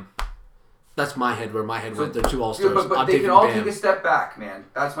Bam. That's my head where my head went. They're two all-stars. Yeah, but I'm they taking can all Bam. take a step back, man.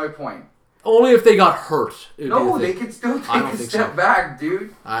 That's my point. Only if they got hurt. it would No, be the they thing. can still I take don't a think step so. back,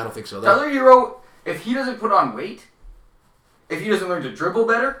 dude. I don't think so. Tyler Hero, if he doesn't put on weight, if he doesn't learn to dribble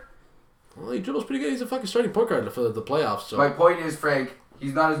better, Well, he dribbles pretty good. He's a fucking starting point guard for the playoffs. So my point is, Frank,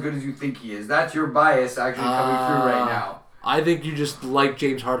 he's not as good as you think he is. That's your bias actually coming through right now. I think you just like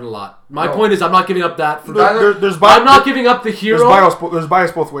James Harden a lot. My No. point is, I'm not giving up that. For Tyler- I'm not giving up the hero. There's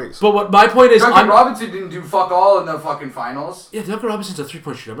bias both ways. But what my point is, Duncan Robinson didn't do fuck all in the fucking finals. yeah, Duncan Robinson's a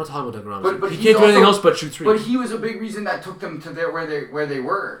 3-point shooter. I'm not talking about Duncan Robinson. But he he's can't do anything also- else but shoot threes. But he was a big reason that took them to where they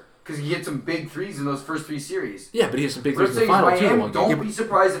were. Because he hit some big threes in those first 3 series. yeah, but he has some big What threes I'm in the saying is final too. Miami, one don't game. be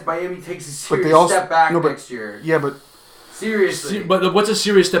surprised if Miami takes a But they serious also- step back no, but- next year. Yeah, but Seriously. But what's a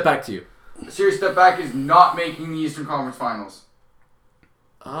serious step back to you? A serious step back is not making the Eastern Conference Finals.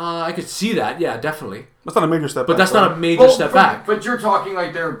 I could see that. Yeah, definitely. that's not a major step. But back, that's though. not a major step back. But you're talking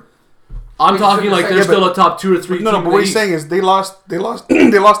like they're... I'm Wait, talking so like the they're second- still a top 2 or 3 No, team but in what the he's East. saying is they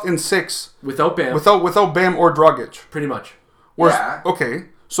lost in 6 Without Bam, without Bam or Dragic. pretty much. Whereas, Yeah. okay,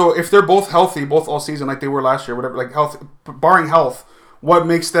 so if they're both healthy, both all season like they were last year, whatever, like health, barring health, what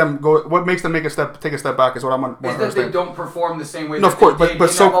makes them go? What makes them take a step back is what I'm Is that they understand. don't perform the same way No, that of course, they but did but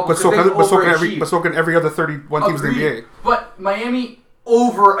in so that bubble, but so 'cause can, they've but so can every other 31 teams in the Agreed. NBA. But Miami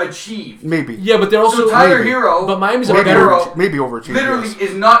overachieved. Maybe. Yeah, but they're also So Tyler maybe. Hero... But Miami's a Maybe, better. Hero maybe overachieved. literally yes.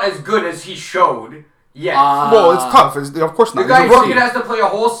 is not as good as he showed yet. Well, it's tough. Of course not. the guy He's a rookie. fucking has to play a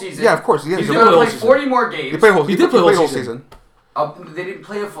whole season. Yeah, of course. Yeah, He's he's a going to whole play season. 40 more games. He played a whole. He did play a whole season. They didn't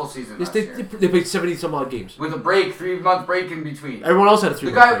play a full season Yes, last they, year. they played 70 some odd games. With a break, 3-month break in between. Everyone else had a The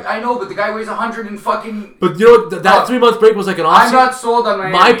 3-month guy, break. I know, but the guy weighs 100 and fucking... But you know that Look, 3-month break was like an off I'm not sold on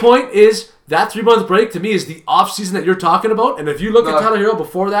Miami. My point is that 3-month break to me is the off season that you're talking about, and if you look at Look, Tyler Hero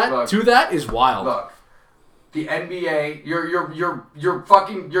before that look. to that is wild. Look, the NBA, you're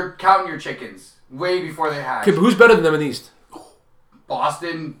counting your chickens way before they hatch. Okay, but who's better than them in the East?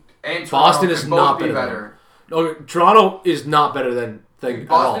 Boston and Toronto Boston could is both not be better than better. Okay, Toronto is not better than thing at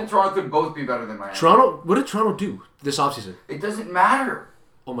Boston, all. Toronto could both be better than Miami. What did Toronto do this offseason? It doesn't matter.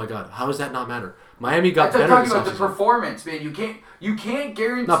 Oh my god, how does that not matter? Miami got I'm better talking this about the offseason. performance, man. You can't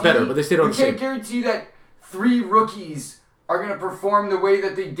guarantee. Not better, but they stayed on You the same. can't guarantee that 3 rookies are going to perform the way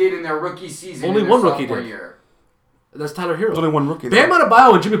that they did in their rookie season. Only in their one rookie sophomore did. Year. That's Tyler Hero. There's only one rookie. Bam though.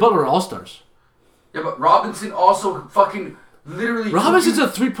 Adebayo and Jimmy Butler are all-stars. Yeah, but Robinson also fucking literally. Robinson's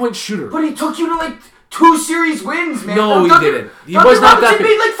took a 3-point shooter. But he took you to like 2 series wins, man. No, he Duncan- didn't. He Duncan was not that Robinson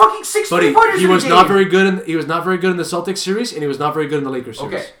good. made like fucking 6 But three-pointers he in the was game. not very good. He was not very good in the Celtics series, and he was not very good in the Lakers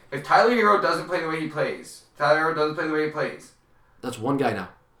series. Okay, if Tyler Hero doesn't play the way he plays, That's one guy now.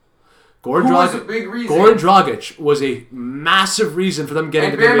 who was a big reason? Goran Dragic was a massive reason for them getting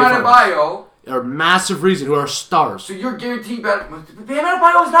and to the Bam NBA Finals. Adebayo. Are massive reason who are stars. So you're guaranteed better. Bam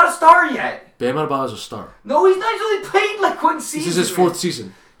Adebayo is not a star yet. Bam Adebayo is a star. No, he's not. He's only played like 1 season. This is his 4th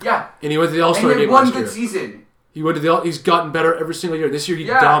season, Yeah. and he went to the And All-Star he game had one last good year. season. He went to the. He's gotten better every single year. This year he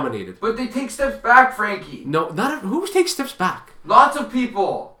Yeah. dominated. But they take steps back, Frankie. No, who takes steps back? Lots of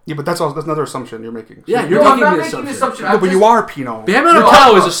people. Yeah, but that's another assumption you're making. Yeah, you're No, I'm making not the making assumption. an assumption. No, but you are Pino. Bam No,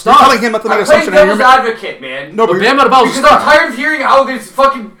 Adebayo is a You're star. telling him not to make I'm an playing assumption. And devil's you're advocate, man. no, But but Bam Adebayo is a Because I'm star. tired of hearing how this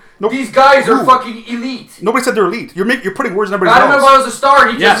fucking Nope. these guys are Who? fucking elite. nobody said they're elite. You're putting words in everybody's Adam mouths. Adebayo's a star.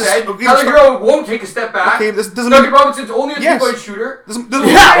 He Yes. just said. Okay, Tyler star. Hero won't take a step back. Okay, this doesn't Duncan mean- Robinson's only a Yes. 3-point shooter. Doesn't- So doesn't-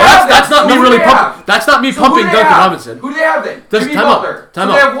 who Yeah, do they well, have that's then? not me So who really do they pumping. have? That's not me So who pumping do they Duncan have? Robinson. Who do they have then? Does- Jimmy time out. Butler. Time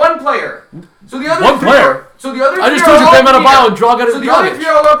so out. they have one player. So the other One three player? Are, so the other I just three told are you all Bam up in the Adebayo air. and Dragic. So the other 3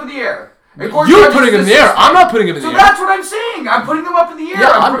 are all up in the air. And Gordon You're Dragic putting is him in the air. sixth. I'm not putting him in the So air. that's what I'm saying. I'm putting them up in the air.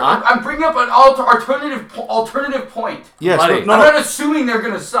 Yeah, I'm not. I'm bringing up an alternative point. Yes, Buddy. no, I'm no, not assuming they're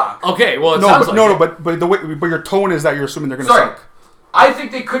gonna suck. Okay, well, it no, sounds but, like no, it. no, but the way, but your tone is that you're assuming they're going to Sorry, suck. I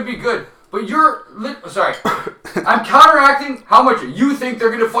think they could be good, but sorry. I'm counteracting how much you think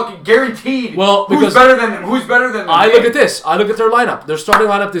they're gonna fucking guaranteed. Well, who's because better than them? Who's better than them? I look at this. I look at their lineup. Their starting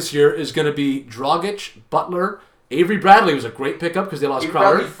lineup this year is going to be Dragic, Butler, Avery Bradley was a great pickup because they lost He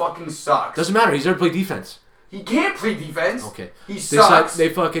Crowder. probably fucking sucks. Doesn't matter. He's there to play defense. He can't play defense. Okay. He They sucks. They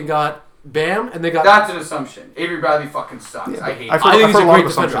fucking got Bam, and they got. That's an assumption. Avery Bradley fucking sucks. I hate him. I've I think he's heard a lot great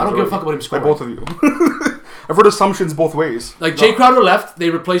of defender. I don't give a assumptions fuck about him by scoring. both of you. I've heard assumptions both ways. Like Jay Crowder left, they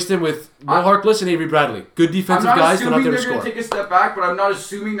replaced him with Mo Harkless and Avery Bradley. Good I'm defensive not guys, they're not assuming there they're to going to score. take a step back, but I'm not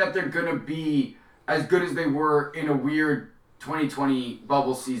assuming that they're going to be as good as they were in a weird 2020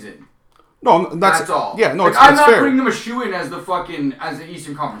 bubble season. No, That's all. Yeah, no, like, it's I'm not fair. putting them a shoe in as the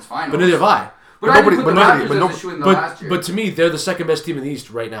Eastern Conference Finals. But neither have I. But I didn't nobody- put the but nobody- Raptors but as no- a shoe in the last year. But to me, they're the second best team in the East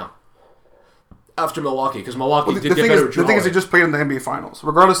right now. After Milwaukee, because Milwaukee Well, did the get thing better. is, the thing is, they just played in the NBA Finals.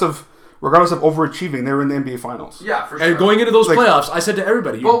 Regardless of overachieving, they were in the NBA Finals. yeah, for sure. And going into those Like- playoffs, I said to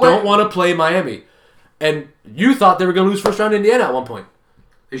everybody, you But wait- don't want to play Miami. And you thought they were going to lose first round Indiana at one point.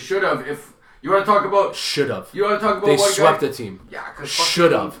 They should have. If you want to talk about, Should have. you want to talk about They one swept guy. the team. Yeah, because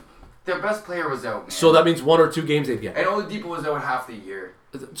Should have. Their best player was out, man. So that means 1 or 2 games they'd get. and Oladipo was out half the year.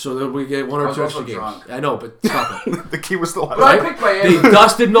 So that we get 1 I or was 2 also extra games. drunk. I know, but stop it. The key was still. But Yeah, I Right? picked Miami. They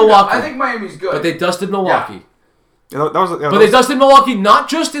dusted Milwaukee. I think Miami's good. But they dusted Milwaukee. that was. Yeah, But they dusted Milwaukee not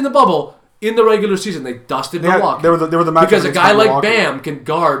just in the bubble, in the regular season. They dusted Milwaukee. They were the matchup because a against guy like Milwaukee. Bam can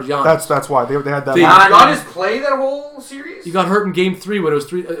guard Giannis. That's why they had that. They- matchup. Giannis play that whole series? He got hurt in Game 3 when it was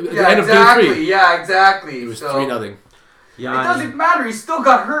 3. At the yeah, end exactly. of Game 3, Yeah, exactly. it was so, 3-0. It doesn't matter. He still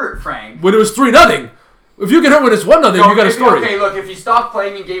got hurt, Frank. When it was 3-0, if you get hurt when it's 1-0, you got a story. Okay, look, if he stopped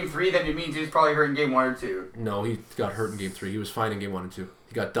playing in Game 3, then it means he was probably hurt in Game 1 or 2. No, he got hurt in Game 3. He was fine in Game 1 and 2.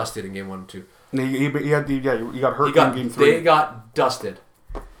 He got dusted in Game 1 and 2. He got hurt He got in Game 3. They got dusted.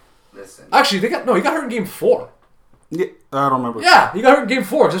 Listen. Actually, he got hurt in Game 4. Yeah, I don't remember. Yeah, he got hurt in Game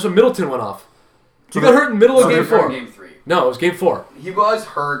 4 because that's when Middleton went off. He So got they- hurt in the middle of He Game was hurt 4. in Game 3. No, it was Game 4. He was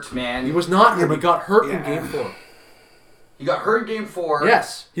hurt, man. He was not hurt. but- He got hurt in yeah. Game 4. He got hurt in Game 4.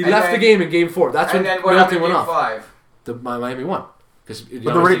 Yes, he And left then- the game in Game 4. That's when And then what happened Middleton in went Game off. 5? Miami won because But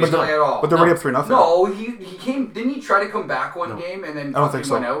they're already, He didn't play at all. but they're already up 3-0. No, he came. Didn't he try to come back one game and then I don't think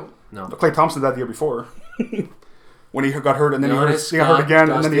fucking so. went out? Clay Thompson did that the year before. When he got hurt and then Giannis he got hurt again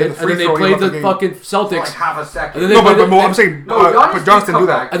and then he had the and free then they throw. he played left the game. fucking For Celtics. like half a second. And then No, they but played I'm saying, No, Giannis but Giannis didn't do did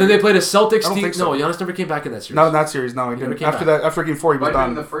that. come And then they played a Celtics don't team. think so. No, Giannis never came back in that series. Not in that series. No, he never didn't. came After back. that, after Game 4, he was Might have been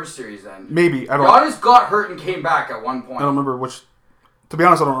in done. the first series then. Maybe I don't. Giannis got hurt and came back at one point. I don't remember which. To be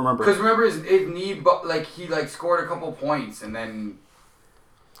honest, I don't remember. Because remember his knee, he scored a couple points and then.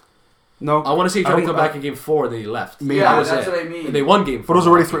 No, I want to say he tried I to don't- come back in Game 4 and then he left. Maybe. Yeah, That was that's it. what I mean. And they won Game 4. But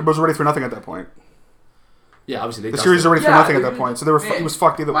it was already 3-0 at that point. Yeah, obviously they The dusted series was already 3-0 at Yeah, that point, so they were man, he was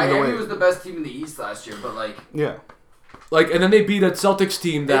fucked either Miami way. was the best team in the East last year, but Yeah, and then they beat a Celtics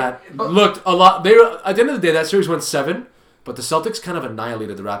team that but- looked a lot. They were at the end of the day that series went 7, but the Celtics kind of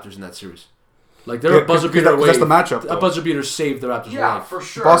annihilated the Raptors in that series. Like they're Yeah, a buzzer 'cause beater that- 'cause away. that's the matchup, A though. buzzer beater saved the Raptors' yeah, life. for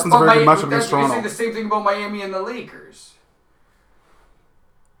sure. Boston's a But very good matchup that's- against You're saying Toronto. the same thing about Miami and the Lakers.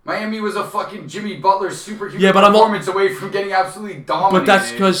 Miami was a fucking Jimmy Butler superhuman Yeah, but I'm all- performance away from getting absolutely dominated.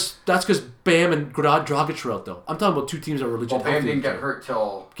 But that's because Bam and Dragic were out though. I'm talking about two teams that were legit Well, Bam healthy. didn't get hurt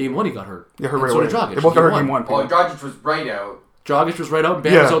till. Game 1 he got hurt. yeah, hurt And right so away. did Dragic. They both got hurt Game Game 1. Oh, Dragic was right out. Dragic was right out. And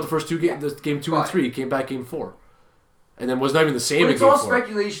Bam Yeah. was out the first 2 games. Game 2 and But- 3. He came back Game 4, and then was not even the same But in it's Game all 4.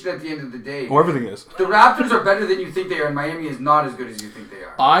 speculation at the end of the day. Well, everything is. The Raptors are better than you think they are, and Miami is not as good as you think they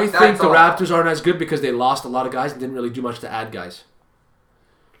are. I think That's the all. Raptors aren't as good because they lost a lot of guys and didn't really do much to add guys.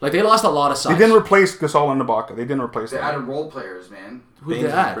 Like they lost a lot of size. They didn't replace Gasol and Ibaka. They didn't replace They them. added role players, man. Who did Baines they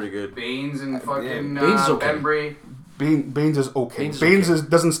is add? pretty good. Baines and fucking Baines is okay. Bembry. Baines is okay. Baines is Baines okay.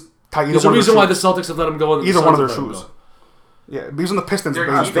 doesn't tie either There's a one of reason their why the shoes. Celtics have let him go. And the Either Suns one of their have let him shoes. go. Yeah, because on the Pistons, They're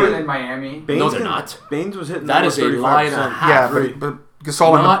Baines. cheaper than Miami. No, Baines they're can- not. Baines was hitting That is a lie and a 35%. half. Yeah, Right. but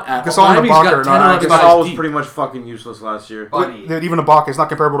Gasol Not at- and Gasol and Miami's Ibaka got are 10, not. 11 It's guys not Gasol was deep. pretty much fucking useless last year. Buddy. even Ibaka is not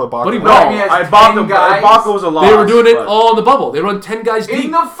comparable to Ibaka. But he No. was. Miami has Ibaka 10 guys. Ibaka was a lot. They were doing it all in the bubble. They run 10 guys deep.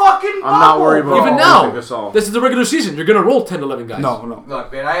 In the fucking bubble. I'm not worried about Even Oh, now, Gasol. this is the regular season. You're gonna roll 10, 11 guys. No.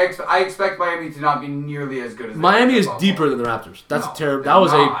 Look, man, I expect Miami to not be nearly as good as they Miami were in is the bubble. deeper than the Raptors. That's No, terrible. they're That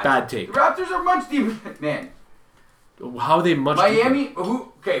was not. a bad take. The Raptors are much deeper. Man, How are they much Miami. deeper?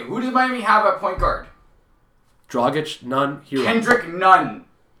 Who does Miami have at point guard? Dragic, none. Hero, Kendrick Nunn.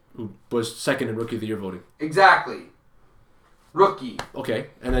 who was second in Rookie of the Year voting. Exactly. Rookie. Okay,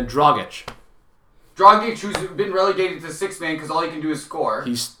 and then Dragic. Dragic, who's been relegated to sixth man because all he can do is score.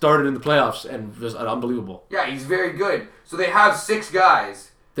 He started in the playoffs and was unbelievable. Yeah, he's very good. So they have 6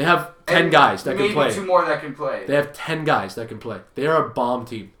 guys. They have 10 and guys that can maybe play. 2 more that can play. They have 10 guys that can play. They are a bomb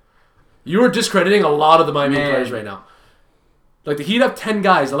team. You are discrediting a lot of the Miami Man. players right now. Like the Heat have 10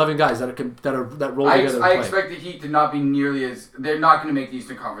 guys, 11 guys that roll I together and play. expect the Heat to not be nearly as. They're not going to make the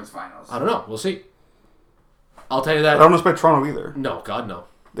Eastern Conference Finals. I don't know. We'll see. I'll tell you I that. don't expect Toronto either. No, God, no.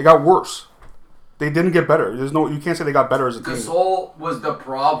 They got worse. They didn't get better. You can't say they got better as a team. Gasol was the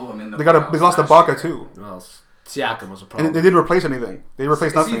problem in the. They lost playoffs Ibaka last year. too. Well, Siakam was a And problem. they didn't replace anything. They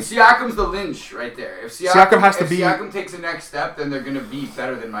replaced nothing. Siakam's the Lynch right there. If Siakam has to if be- Siakam takes the next step, then they're gonna be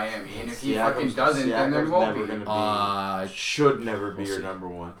better than Miami. And if he fucking Siakam's- doesn't, then they Siakam's won't never be. gonna be. Should never be your see. number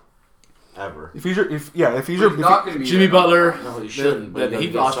one, ever. If he's your, if he's But your, he's not gonna be Jimmy their number Butler. one. No, he shouldn't. The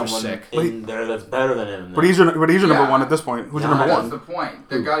Heat roster's sick. in there that's better than him. but he's your number Yeah. one at this point. Who's your Yeah, number That's one? the point.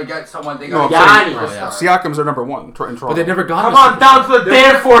 They gotta get someone. They No, gotta I'm get saying- a yeah. superstar. Siakam's their number one in Toronto. But they never got Come a on superstar. down to the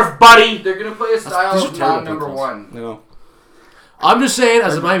Danforth, buddy. They're gonna play a style these are of terrible non-number plays. one. You know. I'm just saying,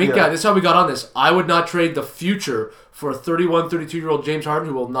 as a Miami Yeah. guy, this is how we got on this. I would not trade the future for a 31, 32-year-old James Harden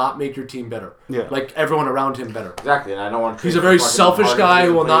who will not make your team better. Yeah. Like everyone around him better. Exactly, and I don't want to. He's a very selfish guy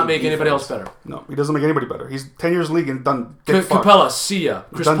who will not make anybody else better. No, he doesn't make anybody better. He's 10 years in the league and done dick fuck. Capella, see ya.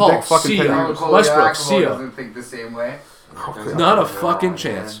 Chris Done Paul, dick fucking see 10 ya. years. Westbrook, see ya. doesn't think the same way. Not a fucking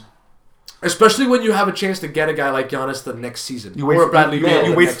chance. Especially when you have a chance to get a guy like Giannis the next season. You wait or for Bradley Beal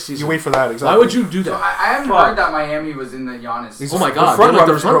you the wait, next season. you wait for that. Exactly. Why would you do So that? I haven't Fuck. heard that Miami was in the Giannis. He's Oh my the god. front They're like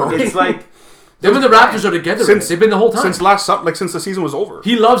runners, the bro. It's like Them and the Raptors are together. Since- They've been the whole time. since since the season was over?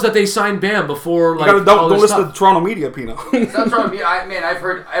 He loves that they signed Bam before like You gotta, all don't this listen to stuff. the Toronto media, Pino. That's what I mean. I've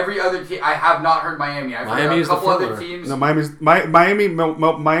heard every other team. I have not heard Miami. I've Miami heard is a the couple other front runner. teams. No, Miami,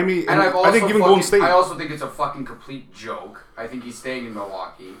 and And I've also I think even Golden State. I also think it's a fucking complete joke. I think he's staying in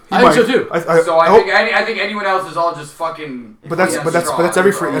Milwaukee. I think so too. So I think anyone else is all just fucking. But that's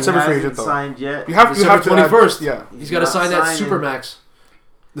every free that's every free agent though. signed yet. You have to December add- 21st. Yeah, He's got to not sign that signing. Supermax.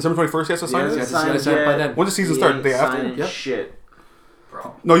 December 21st. He has to sign He it. hasn't He's gotta signed sign it by yet. then. When's the season He start? ain't The day after? signing Yep. Shit.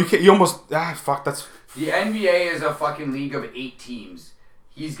 Bro. No, you can't. You almost fuck. That's The NBA is a fucking league of 8 teams.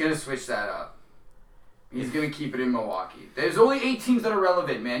 He's gonna switch that up. He's gonna keep it in Milwaukee. There's only 8 teams that are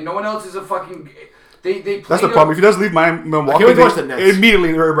relevant, man. No one else is a fucking. They play. that's the problem. If he does leave Milwaukee, wait to watch the Nets.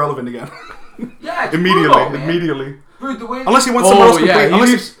 immediately they're irrelevant again. Yeah, it's immediately, brutal, man. immediately. Dude, the way Unless he wants somewhere else completely. Unless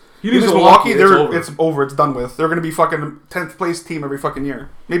he he leaves leaves Milwaukee, it's over. it's over. It's done with. They're gonna be fucking 10th place team every fucking year.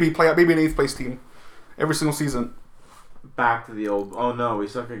 Maybe an 8th place team every single season. Back to the old. Oh no, we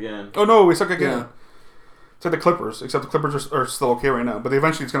suck again. Oh no, we suck again. Yeah. It's like the Clippers, except the Clippers are still okay right now. But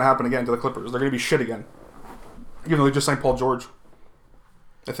eventually it's going to happen again to the Clippers. They're going to be shit again. Even though they just signed Paul George.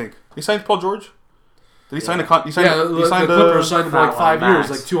 I think. He signed Paul George? Did he sign a con? He signed, Yeah, he signed the Clippers signed him for like Fat 5 line years,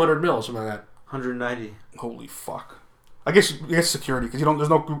 max. like $200 million, something like that. 190. Holy fuck. I guess security, because there's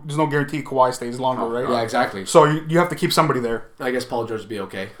no guarantee Kawhi stays longer, right? Yeah, exactly. So you have to keep somebody there. I guess Paul George would be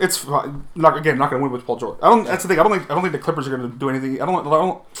okay. It's not going to win with Paul George. That's the thing. I don't think the Clippers are going to do anything. I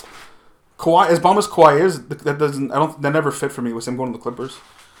don't. Kawhi, as bomb as Kawhi is, that never fit for me with him going to the Clippers.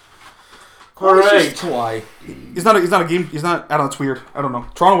 All right. Kawhi. He's not a game. He's not. I don't know. It's weird. I don't know.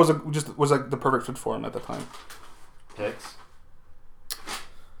 Toronto was like the perfect fit for him at the time. Picks.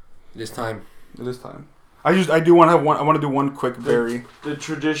 This time. It is time. I do want to have one. I want to do one quick Barry. The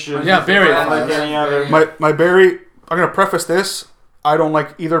tradition. Yeah, Barry. Like any other. My Barry. I'm gonna preface this. I don't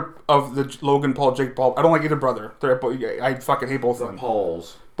like either of the Logan Paul, Jake Paul. I don't like either brother. I fucking hate both of The them.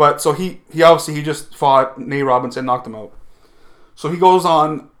 polls. But so he obviously just fought Nate Robinson, knocked him out. So he goes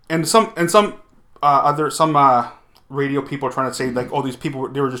on, and some radio people are trying to say like, oh, these people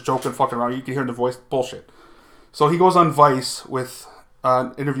they were just joking, fucking around. You can hear in the voice bullshit. So he goes on Vice with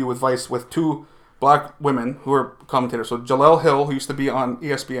an interview with Vice with 2 black women who are commentators. So Jaleel Hill, who used to be on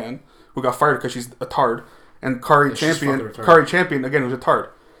ESPN, who got fired because she's a tard, and Kari she's Champion, fucking retarded. again, who's a tard.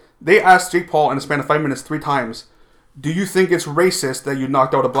 They asked Jake Paul in a span of 5 minutes 3 times, do you think it's racist that you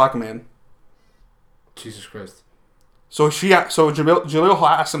knocked out a black man? Jesus Christ. So Jaleel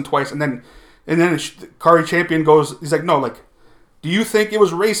asked him twice, and then Kari Champion goes, he's like, no, like, do you think it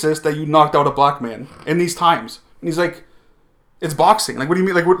was racist that you knocked out a black man in these times? And he's like, it's boxing. Like, what do you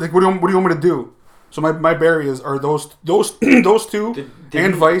mean? Like, what do you want me to do? So my barriers are those two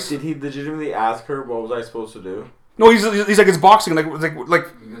and Vice. Did he legitimately ask her what was I supposed to do? No, he's like, it's boxing. Like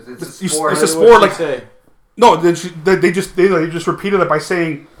Because it's a sport. it's a What sport. did Like, she say? no, then they just repeated it by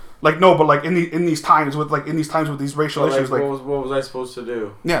saying, like, no, but like in these times with these racial But, issues, like, what was I supposed to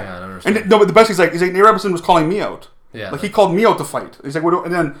do? yeah. Yeah, I don't understand. And no, but the best he's like Nate Robinson was calling me out. Yeah. Like he called me out to fight. He's like,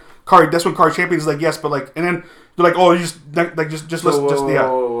 and then Kari. That's when Kari Champion is like, yes, but like, and then they're like, oh, you just listen,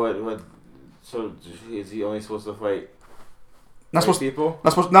 What? So is he only supposed to fight not supposed people?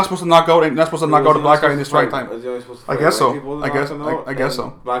 not supposed to knock out a black guy in this right time. Is he only supposed to I fight guess so. white people to I knock guess- them I- out? I guess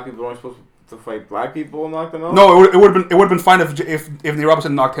And so. Black people aren't supposed to fight black people and knock them out? No, it would have been fine if Nate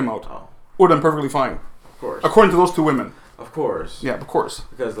Robinson knocked him out. Oh, Would have been perfectly fine, of course. according to those 2 women. Of course. Yeah, of course,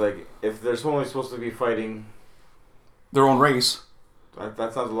 Because like if they're only supposed to be fighting, their own race. that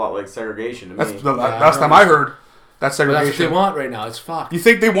sounds a lot like segregation to That's me. the last time I heard. That's But that's what they segregation. want right now. It's fucked. You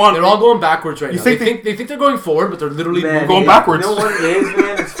think they want? They're all going backwards right now. think They think they're going forward, but they're literally Man, going yeah, backwards. You know what it is,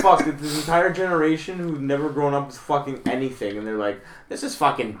 man? It's fucked. It's this entire generation who've never grown up with fucking anything, and they're like, "This is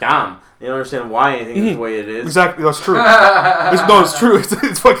fucking dumb." They don't understand why anything is the way it is. Exactly, that's true. It's true.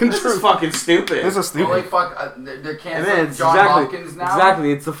 It's fucking This true. is fucking stupid. This is Well, like, stupid. fuck, they're And then canceling it's John exactly, Hopkins now.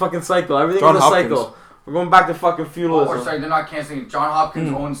 exactly. It's the fucking cycle. Everything John is a Hopkins. cycle. We're going back to fucking Oh, feudalism. or sorry, they're not canceling. John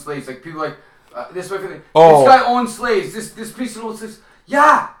Hopkins owned slaves. Like people like this way. Oh. This guy owned slaves. This piece of old slaves.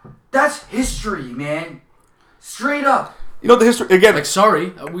 Yeah, that's history, man. Straight up. You know the history again. like, sorry,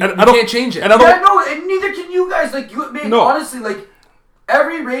 we And I don't- can't change it. and I don't- Yeah, no, and neither can you guys. Like you, man. No. Honestly, like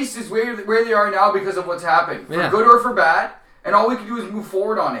every race is where they are now because of what's happened, for Yeah. good or for bad. And all we can do is move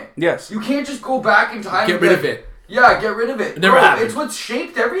forward on it. Yes. You can't just go back in time. Get and be rid of like, it. Yeah, get rid of it. It never Bro, happened. It's what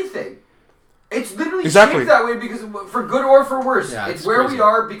shaped everything. It's literally Exactly. shaped that way because for good or for worse. Yeah, it's it's where crazy. we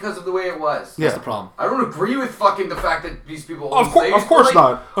are because of the way it was. Yeah. That's the problem. I don't agree with fucking the fact that these people Of own cour- slaves. of course but,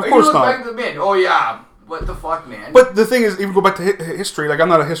 not. like, Of you course look not. back at the men. Oh yeah, what the fuck, man? But the thing is, even go back to history. Like I'm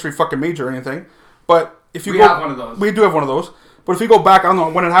not a history fucking major or anything, but if you We go, have one of those. We do have one of those. But if you go back, I don't know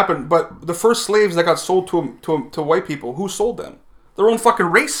when it happened. But the first slaves that got sold to white people, who sold them? Their own fucking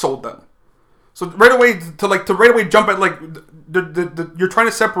race sold them. So right away to right away jump at like you're trying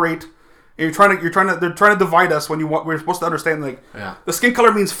to separate. And they're trying to divide us when we're supposed to understand like Yeah. the skin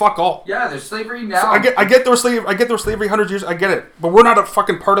color means fuck all. yeah, there's slavery now. I get there was slavery 100 years. I get it, but we're not a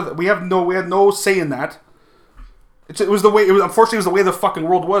fucking part of it. We had no say in that. It was unfortunately it was the way the fucking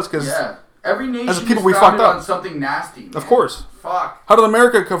world was because Yeah, every nation As a people, is we founded fucked up. on something nasty. Man. of course. Fuck. How did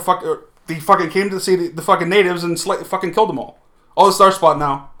America they fucking came to see the fucking natives and fucking killed them all? All the star spot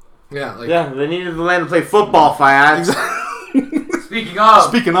now. Yeah, like Yeah, they needed the land to play football, Fayad. Speaking of,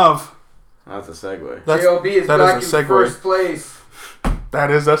 Speaking of, That's a segue. that's, JOB is that back is in a segue. first place.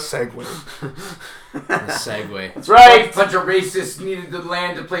 That is a segue. segue. That's right. Bunch of racists needed the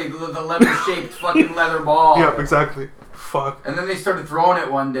land to play the leather-shaped fucking leather ball. Yep, exactly. Fuck. And then they started throwing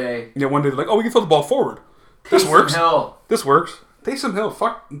it one day. Yeah, one day they're like, oh, we can throw the ball forward. This Taysom works. Hill. This works. Taysom Hill,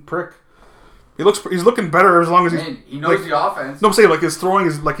 fucking prick. He's looking better as long as he's. Man, he knows like, the offense. No, I'm saying like his throwing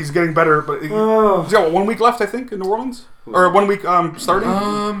is like he's getting better, but he's got 1 week left, I think, in New Orleans, or 1 week starting,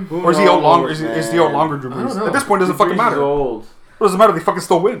 or is he out longer? Is he out longer? Drew I don't Brees? know. At this point, it doesn't fucking matter. Old. What does it matter? They fucking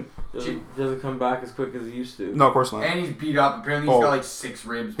still win. Doesn't come back as quick as he used to. No, of course not. And he's beat up. Apparently, he's Oh. got like 6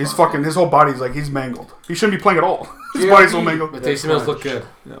 ribs. His broken. whole body's like he's mangled. He shouldn't be playing at all. His JLP. body's so mangled. But Taysom Hill's look good.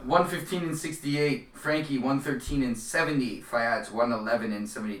 115 and 68. Frankie 113 and 70. Fayad's 111 and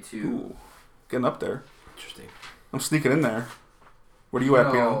 72. Ooh, getting up there. Interesting. I'm sneaking in there. Where are you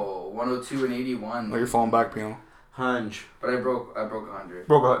at, Pino? No, 102 and 81. Oh, you're falling back, Pino. Hunch. But I broke 100.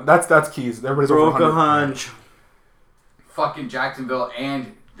 Broke. That's keys. Everybody's over Broke a 100. hunch. Fucking Jacksonville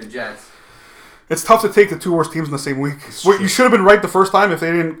and the Jets. It's tough to take the two worst teams in the same week. Wait, you should have been right the first time if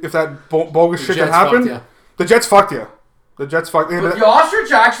that bogus shit Jets that happened. fucked ya. The Jets fucked you. The Jets fucked. But the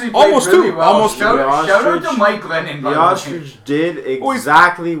Ostrich actually played Almost really too. well. Almost shout, too. out- The shout out to Ostrich- Mike Glennon. by The the way. Ostrich did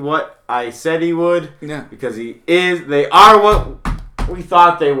exactly what I said he would. Yeah. Because they are what we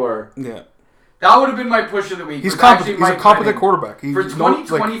thought they were. Yeah. That would have been my push of the week. He's was competent. actually He's a Mike competent Glennon. quarterback. For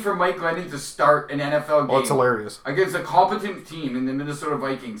 2020, for Mike Glennon to start an NFL game Oh, it's hilarious. against a competent team in the Minnesota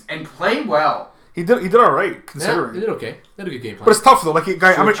Vikings and play well. He did all right Yeah, considering. they did okay. They had a good game plan. But it's tough though. Like,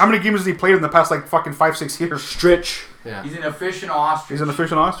 how many games has he played in the past like fucking 5-6 years? Stritch. yeah. He's an efficient ostrich. He's an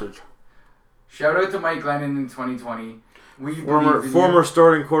efficient ostrich. Shout out to Mike Glennon in 2020. We Former believe in former you.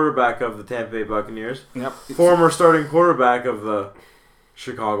 starting quarterback of the Tampa Bay Buccaneers. Yep. Former starting quarterback of the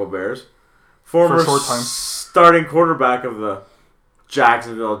Chicago Bears. Former For a short time. starting quarterback of the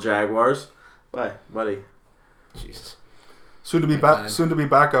Jacksonville Jaguars. Bye, buddy. Jesus. Soon to be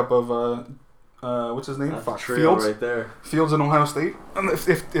backup of what's his name? That's Fuck, a trio Fields. right there. Fields in Ohio State. And if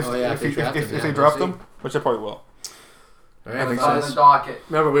Oh, yeah, if they draft him, if yeah, they we'll draft see. him, which they probably will. All right, I think It's on so. the docket.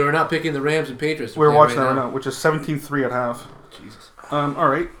 remember, we were not picking the Rams and Patriots. We're watching that right now, which is 17-3 at half. Jesus. All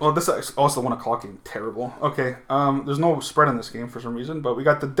right. Well, this is also the 1 o'clock game. Terrible. Okay. There's no spread in this game for some reason, but we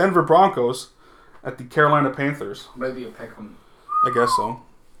got the Denver Broncos at the Carolina Panthers. Might be a pick 'em. I guess so.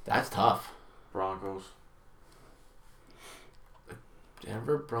 That's tough. Broncos.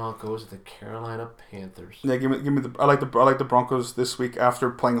 Denver Broncos, the Carolina Panthers. Yeah, give me the. I like the Broncos this week after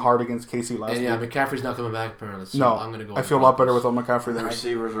playing hard against KC last And yeah, week. McCaffrey's not coming back apparently. So No, I'm gonna go. I with feel a lot better Broncos. without McCaffrey The there.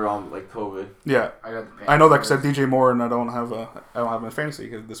 receivers are on like COVID. Yeah, I got the Panthers. I know that because I have DJ Moore and I don't have my fantasy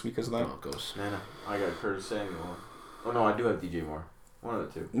this week because of that. Broncos. No, I got Curtis Samuel. Oh no, I do have DJ Moore. One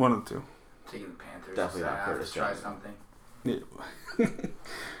of the two. One of the two. Taking the Panthers. Definitely not I have Curtis to try Samuel. something.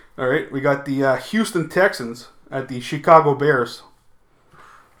 All right, we got the Houston Texans at the Chicago Bears.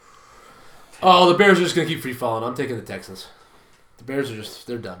 Oh, the Bears are just gonna keep free falling. I'm taking the Texans. The Bears are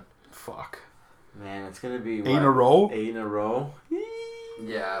they're done. Fuck. Man, it's gonna be 8 in a row. 8 in a row.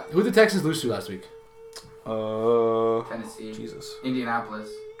 Yeah. Who did the Texans lose to last week? Tennessee. Jesus. Indianapolis.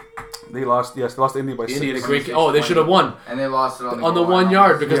 They lost. Yes, they lost to Indy by 6. Indy had a great. Oh, they should have won And they lost it on the on the goal 1 line.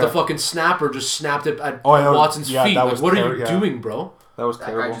 yard because Yeah. the fucking snapper just snapped it at Oh, yeah, Watson's yeah, feet. that Like, was what are you yeah. doing, bro? That was That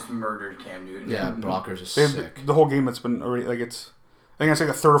guy terrible. just murdered Cam Newton. Yeah, Brockers is They've, sick. the whole game that's been already like it's. I think it's like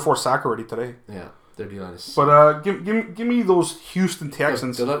a third or fourth sack already today. Yeah, their D-line is. But give me those Houston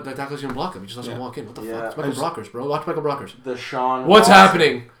Texans. The tackle's gonna block him. He just doesn't Yeah. walk in. What the Yeah. fuck? It's Michael Brockers, bro. Watch Michael Brockers. Deshaun What's Watson.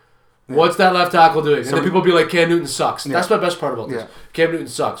 happening? What's that left tackle doing? And So- then people be like, Cam Newton sucks. Yeah. That's the best part about this. Yeah. Cam Newton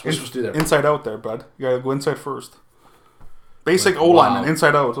sucks. We're supposed to do that. Inside out there, bud. You gotta go inside first. Basic Like, O lineman, wow.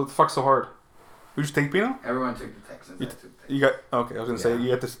 inside out. What the fuck's so hard? Who'd you take, Pino? Everyone took the Texans. I took the You got okay. I was gonna say Yeah.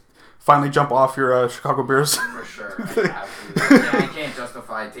 you had to finally jump off your Chicago Bears. for sure. I can't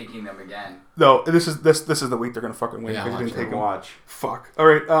justify taking them again. No, this is the week they're gonna fucking win Yeah, because you didn't watch take them. Watch. Fuck. All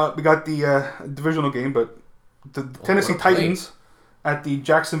right, we got the divisional game, but the Tennessee what a play. Titans at the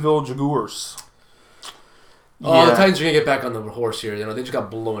Jacksonville Jaguars. Oh, the Yeah. Titans are gonna get back on the horse here. You know, they just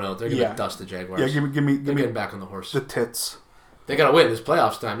got blown out. They're gonna Yeah. dust the Jaguars. Yeah, give me They're getting back on the horse. the tits. They gotta win. This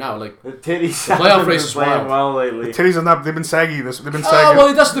playoffs time now. Like, The titties The playoff haven't race been is playing wild. well lately. Titties are not. They've been saggy. They've been oh sagging. well,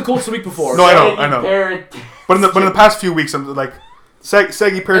 they dusted the Colts the week before. No, I know, Saggy I know. parrot- But in the past few weeks, I'm like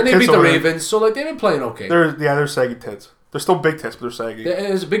saggy pair of And they tits. beat the over there. Ravens, so like they've been playing okay. They're saggy tits. They're still big tits, but they're saggy.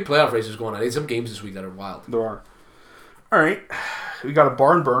 There's a big playoff races going on. There's some games this week that are wild. There are. All right, we got a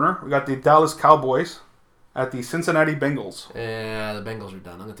barn burner. We got the Dallas Cowboys at the Cincinnati Bengals. Yeah, the Bengals are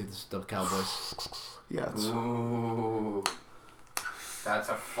done. I'm gonna take the Cowboys. Yeah. Ooh. That's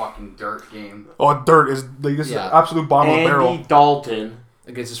a fucking dirt game. Oh, dirt is like, this Yeah. is absolute bottom of the barrel. Andy Dalton.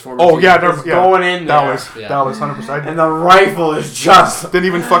 Against his former Oh team. yeah, Is going in there. Dallas, Yeah. Dallas, 100%. And the rifle is just Didn't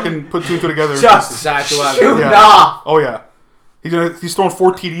even fucking put two and two together. just Exactly what I shooting Yeah. off. Oh yeah, he's throwing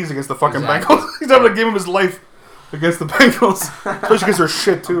 4 TDs against the fucking Exactly. Bengals. He's having a game of his life against the Bengals, especially because they're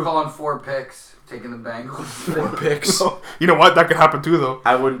shit I'm too. calling 4 picks, taking the Bengals. 4 picks. You know what? That could happen too, though.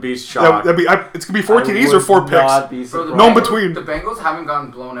 I wouldn't be shocked. It's gonna be 4 TDs or 4 picks. Not be Bro, the surprised. No in Bengals- between. The Bengals haven't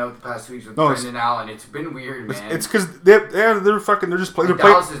gotten blown out the past 2 weeks with No, it's- Brendan Allen. It's been weird, man. It's because they're fucking. They're just playing. And They're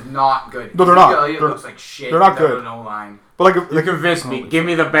playing. Dallas is not good. No, they're not. Elliott They're- looks like shit. they're not without good. an O-line. But You convinced me. Give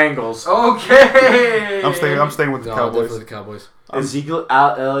me the Bengals. Okay. I'm staying with the No, Cowboys. definitely the Cowboys. Ezekiel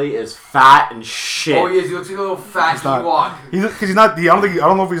Elliott is fat and shit. Oh, he is. He looks like a little fat He's not. Ewok. He's not. I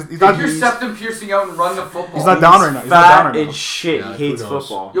don't know if he's Take not. your He's septum piercing out and run the football. not down right now. He's not fat down right now. and shit. Yeah, he hates who knows?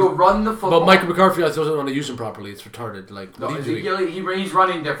 football. Yo, run the football. But Mike McCarthy doesn't want to use him properly. It's retarded. Like, No, what are you doing? Ezekiel, he's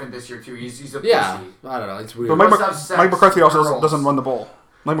running different this year too. He's a Yeah, pussy. I don't know. It's weird. But Mike- must have sex Mike McCarthy also girls. doesn't run the ball.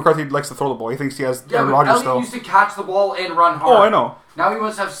 Mike McCarthy likes to throw the ball. He thinks he has Yeah, Aaron but Rodgers Elliott still. used to catch the ball and run hard. Oh, I know. Now he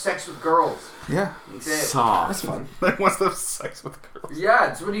wants to have sex with girls. Yeah, That's it. Soft. That's fun. he wants to have sex with girls.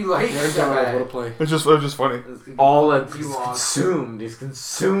 Yeah, it's what he likes. Aaron Donald, what a play. It's just funny. All that he's Ewok. consumed. He's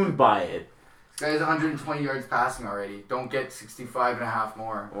consumed by it. This guy has 120 yards passing already. Don't get 65 and a half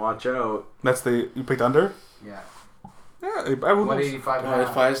more. Watch out. That's you picked under. Yeah. Yeah, I would. 185 and a Alright,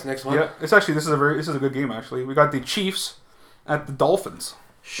 half. Fives, next one. Yeah, it's actually this is a good game actually. We got the Chiefs at the Dolphins.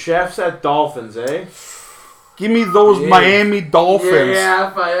 Chefs at Dolphins, eh? Give me those Yeah. Miami Dolphins. Yeah,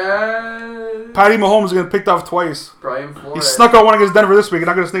 fire. Patty Mahomes is gonna picked off twice. Brian He Flores. snuck out one against Denver this week, and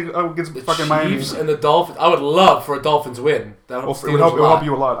not gonna sneak out against The fucking Miami. Chiefs and the Dolphins. I would love for a Dolphins win. That Well, would it would help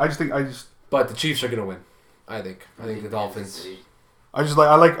you a lot. I just But the Chiefs are gonna win. I think the Dolphins. I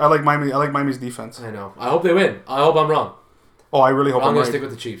like Miami. I like Miami's defense. I know. I hope they win. I hope I'm wrong. Oh, I really hope I'm I'm gonna right. stick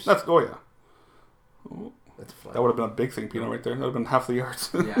with the Chiefs. That's yeah. That's a flag. That would have been a big thing, Pino, right there. That would have been half the yards.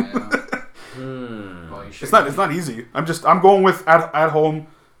 Yeah, I know. Hmm. Well, you should It's not easy. I'm going with at home.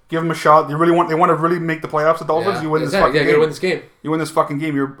 Give them a shot. They want to really make the playoffs. The Dolphins. Yeah. You win this Exactly. fucking Yeah, you game. gotta win this game. You win this fucking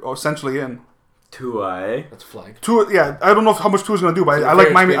game. You're essentially in. Tua, eh? That's a flag. Yeah, I don't know how much Tua's gonna do, but So I like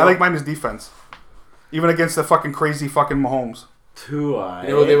fair, Miami. I Pino. like Miami's defense, even against the fucking crazy fucking Mahomes. Tua, You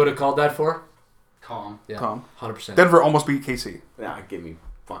know what they would have called that for? Tom. Yeah, Tom. 100%. Denver almost beat KC. Nah, give me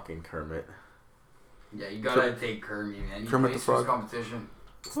fucking Kermit. Yeah, you gotta take Kermit, man. He Kermit the plays for his Frog. competition.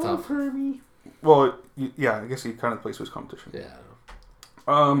 It's tough. Well, yeah, I guess he kind of plays for his competition. Yeah.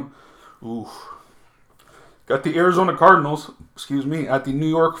 Ooh. Got the Arizona Cardinals, at the New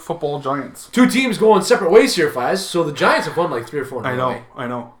York Football Giants. Two teams going separate ways here, Faz. So the Giants have won like 3 or 4 in a I row. know, I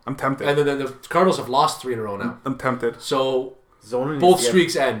know. I'm tempted. And then the Cardinals have lost 3 in a row now. I'm tempted. So Zona needs both to get-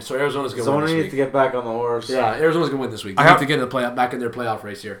 streaks end. So Arizona's going to win Zona this needs week. to get back on the horse. Yeah, Arizona's going to win this week. They I need have- to get in the back in their playoff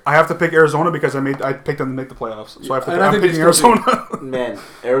race here. I have to pick Arizona because I picked them to make the playoffs. So I have to. And I I'm think they picking still Arizona. Man,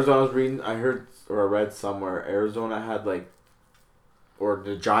 Arizona's reading. I heard or I read somewhere Arizona had like or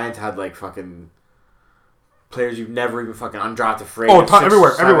the Giants had like fucking players you've never even fucking undrafted free. Oh,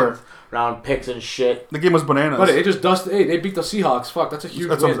 everywhere. Round picks and shit. The game was bananas. But it just dusted. Hey, they beat the Seahawks. Fuck, that's a huge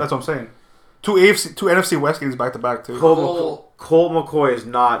that's win. what I'm saying. Two NFC West games back to back too. Colt McCoy is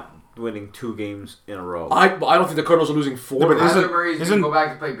not winning 2 games in a row. I don't think the Cardinals are losing 4. Yeah, but Kyler Murray's isn't- gonna go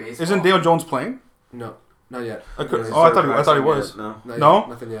back to play baseball. Isn't Daniel Jones playing? No, not yet. I thought he was. No. Not No? yet.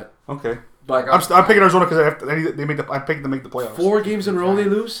 Nothing yet. Okay. But I'm picking Arizona because I picked to make the playoffs. 4 games in a row they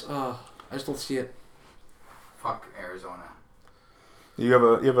lose. I just don't see it. Fuck Arizona. You have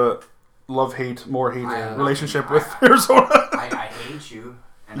a love-hate, more hate I- relationship I- with Arizona. I hate you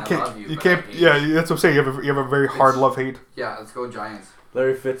and You I can't. love you. You but can't. I hate Yeah, you. that's what I'm saying. You have a very hard love-hate. Yeah, let's go Giants.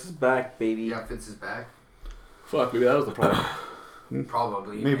 Larry Fitz is back, baby. Yeah, Fitz is back. Fuck, maybe that was the problem.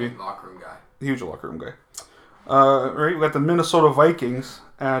 Probably. Maybe. Locker room guy. Huge locker room guy. Right, we got the Minnesota Vikings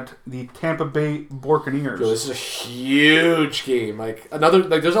at the Tampa Bay Buccaneers. Yo, this is a huge game.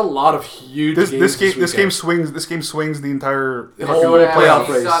 There's a lot of huge This games. game swings the entire The whole fucking playoff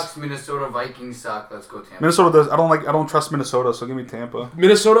NFC race. sucks. Minnesota Vikings suck. Let's go Tampa. Minnesota does. I don't trust Minnesota, so give me Tampa.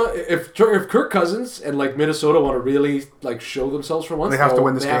 Minnesota, if Kirk Cousins and Minnesota want to really show themselves for once, They have to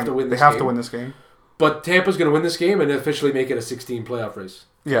win this they game. Have to win They this have game. to win this game. But Tampa's going to win this game and officially make it a 16 playoff race.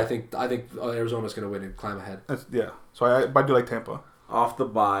 Yeah. I think Arizona's going to win and climb ahead. Yeah. So I do like Tampa. Off the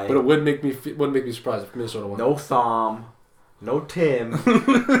bye. But it wouldn't make me surprised if Minnesota won. No Thom. No Tim.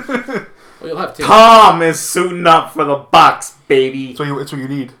 Well, you'll have Tim. Tom is suiting up for the Bucks, baby. So it's what you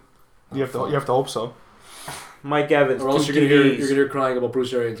need. You have to hope so. Mike Evans, Or else 2 you're going TDs. to hear crying about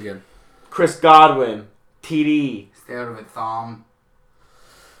Bruce Arians again. Chris Godwin, TD. Stay out of it, Thom.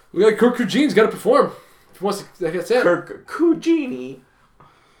 We got Kirk Cousine's got to perform. If he wants to, that's it. Kirk Cousini.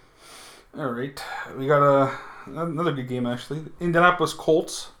 All right, we got another good game actually. Indianapolis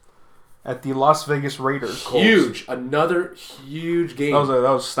Colts at the Las Vegas Raiders. Huge. Another huge game. That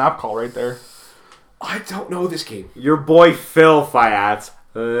was a snap call right there. I don't know this game. Your boy Phil Fiat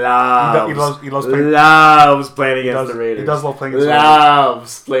loves playing against the Raiders. He does love playing against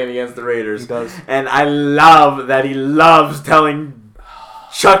Loves playing against the Raiders. He does. And I love that he loves telling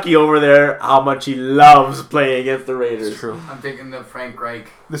Chucky over there how much he loves playing against the Raiders. It's true. I'm taking the Frank Reich.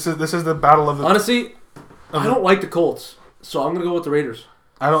 This is the battle of the. Honestly, I don't like the Colts, so I'm going to go with the Raiders.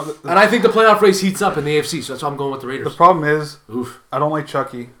 I don't. And I think the playoff race heats up in the AFC, so that's why I'm going with the The Raiders. problem is, Oof. I don't like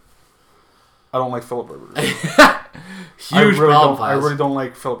Chucky. I don't like Phillip Rivers. Huge problem, I really don't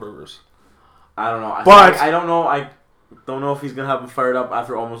like Phillip Rivers. I don't know. But- I don't know. I don't know if he's gonna have him fired up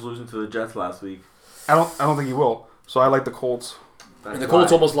after almost losing to the Jets last week. I don't think he will. So I like the Colts. That's And the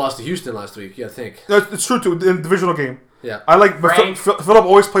Colts why. almost lost to Houston last week, I think. It's true too. In the divisional game, Yeah. I like. But Frank- Phillip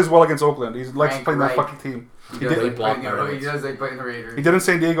always plays well against Oakland. He likes Frank playing that Reich. fucking team. He He does did- like playing block the, my he does like playing the Raiders. He did in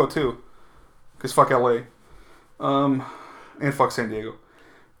San Diego too. Cause fuck LA. And fuck San Diego.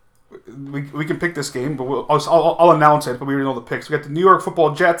 We can pick this game, but I'll announce it. But we already know the picks. We got the New York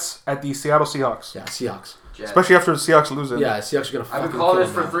Football Jets at the Seattle Seahawks. Yeah, Seahawks. Jets. Especially after the Seahawks losing. Yeah, Seahawks are going to I've fucking been calling kill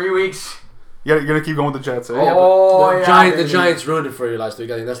this for them 3 weeks. You're gonna keep going with the Jets. Eh? now. Oh, the yeah, The baby. Giants ruined it for you last week.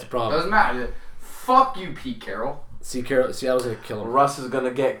 I think that's the problem. Doesn't matter. Fuck you, Pete Carroll. Seattle's going to kill them. Russ is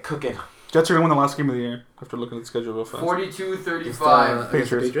gonna get cooking. Jets are gonna win the last game of the year after looking at the schedule real fast. 42-35.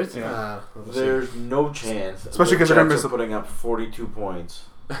 Patriots. Patriots? Yeah. We'll see. There's no chance. Especially the 'cause they're gonna Jets miss are putting up 42 points.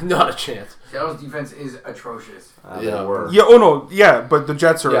 Not a chance. Seattle's defense is atrocious. They Yeah. were. Yeah. Oh no. Yeah. But the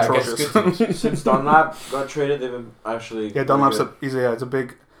Jets are Yeah, against atrocious. good teams. Since Dunlap got traded, they've been actually. Yeah, Dunlap's pretty it's a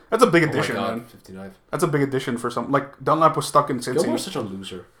big. That's a big Oh my addition, God, man. 59. That's a big addition for some. Like Dunlap was stuck in Cincy. Gilmore's such a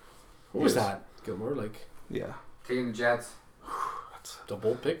loser. What was Yes. that? Gilmore, Yeah. Taking the Jets. the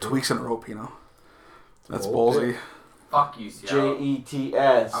bold pick? 2 weeks in a row, Pino. That's Bold ballsy. pick. Fuck you, Seattle.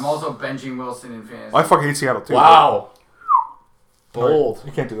 Jets. I'm also benching Wilson in fantasy. I fucking hate Seattle too. Wow. Bold.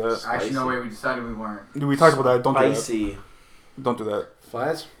 You can't do that. Actually, no way. We decided we weren't. We talked about that. Don't do that. Spicy. Don't do that.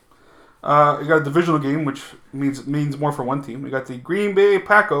 Fives? We got a divisional game, which means more for one team. We got the Green Bay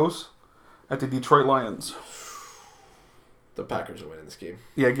Packers at the Detroit Lions. The Packers are winning this game.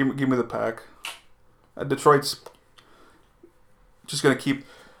 Yeah, give me the Pack. Detroit's just gonna keep.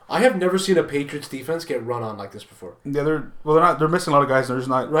 I have never seen a Patriots defense get run on like this before. Yeah, they're missing a lot of guys. They're just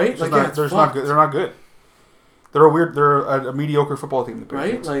not Right? just Like, not, yeah, it's they're just not fucked. good. They're not good. They're a mediocre football team. The Right?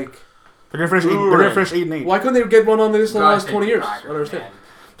 Patriots. Like, They're gonna finish. They're gonna finish 8-8. why couldn't they get one on this in the Gotta last take 20 the years? Packers, I don't understand. man.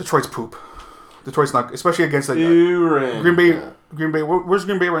 Detroit's poop. Detroit's not, especially against the Duran. Green Bay. Yeah. Green Bay. Where's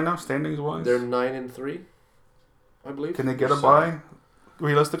Green Bay right now? Standings wise. They're 9-3, I believe. Can they get a bye?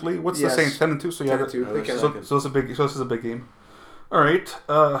 Realistically, what's Yes. the Saints 10-2? So yeah, 10-2. They can. so this is a big. So this is a big game. All right.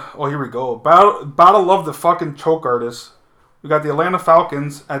 Here we go. Battle of the fucking choke artists. We got the Atlanta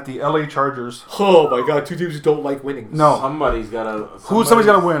Falcons at the LA Chargers. Oh my god, two teams who don't like winning. No. Somebody's gotta. Somebody's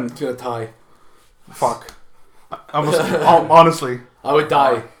got to win. It's gonna tie. Fuck. Honestly. I would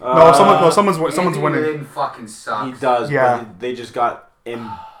die. Someone's Anthony winning. Lynn fucking sucks. He does. Yeah. But they just got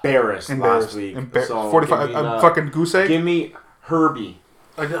embarrassed last week. So 45. give me Fucking goose egg. Give me Herbie.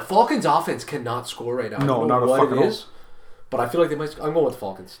 Like, the Falcons' offense cannot score right now. I No, don't know not a what fucking it is, but I feel like they might. I'm going with the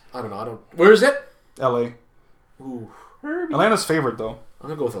Falcons. I don't know. Where is it? LA. Ooh, Atlanta's favorite though. I'm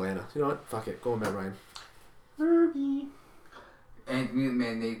gonna go with Atlanta. You know what? Fuck it. Go with Matt Ryan. Herbie. Anthony,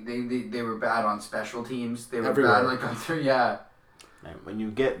 man, they were bad on special teams. They were Everywhere. bad like on three. Yeah. And when you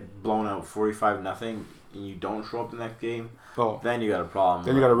get blown out 45-0 and you don't show up the next game, then you got a problem.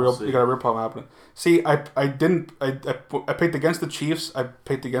 Then you got a real problem happening. See, I picked against the Chiefs. I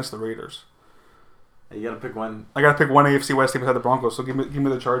picked against the Raiders. You got to pick one. I got to pick one AFC West team beside the Broncos. So give me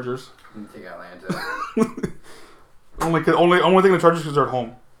the Chargers. I'm gonna take Atlanta. Only thing the Chargers because they're at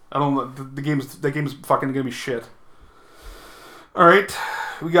home. I don't. The game's fucking gonna be shit. All right,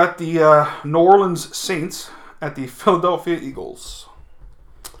 we got the New Orleans Saints at the Philadelphia Eagles.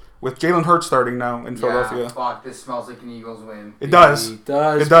 With Jalen Hurts starting now in Philadelphia. Yeah, fuck, this smells like an Eagles win. It does. It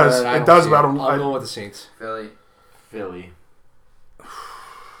does. It does. But I It don't does, see but I it. don't- I'm going with the Saints. Philly.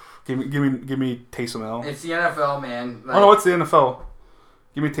 Give me Taysom Hill. It's the NFL, man. Like, Oh no, it's the NFL.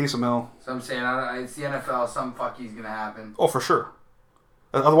 Give me Taysom Hill. So I'm saying, it's the NFL. Some fucky's gonna happen. Oh, for sure.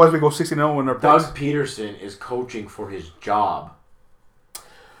 Otherwise, we go 16-0 when they're picks. Doug Peterson is coaching for his job.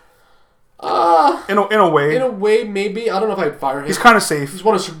 In a way, Maybe. I don't know if I'd fire him. he's kind of safe. He's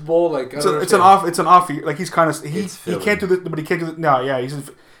won a Super Bowl. Like, It's an off year. Like he's kind of he It's he Philly. can't do this, but he can't do this. No, yeah,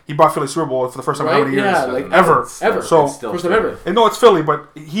 he brought Philly Super Bowl for the first time in how Right? many years? Yeah, like, ever. ever. So It's still First time Philly. ever. and no, it's Philly, but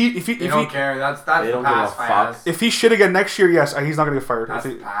if They don't care. That's They the don't give a pass, fuck. pass. if he shit again next year, yes, he's not gonna get fired. That's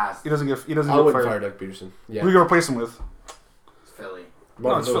If the he, pass. he doesn't get I get wouldn't fired. fire Doug Peterson. Yeah. Who are you gonna replace him with? It's Philly. No,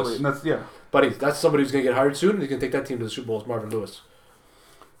 Marvin it's Lewis. Philly. And that's yeah. Buddy, that's somebody who's going to get hired soon, and he's going to take that team to the Super Bowl. It's Marvin Lewis.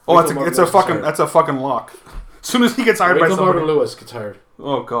 Oh, Wait till Marvin it's a Lewis fucking gets hired. that's a fucking lock. As soon as he gets hired Wait by till somebody. Marvin Lewis gets hired.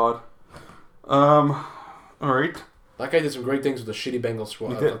 Oh God. All right. That guy did some great things with the shitty Bengals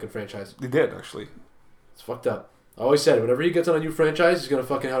He did. fucking franchise. They did actually. It's fucked up. I always said, whenever he gets on a new franchise, he's going to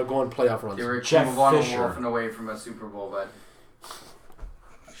fucking go on playoff runs. They were Jeff Kim Von Fisher. Wolfen away from a Super Bowl, but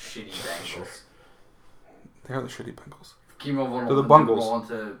shitty Bengals. They are the shitty Bengals. Kimo Von They're the Wolfen Bungles. roll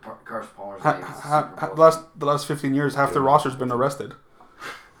into Carson Palmer's name. The last 15 years, half their roster's been arrested.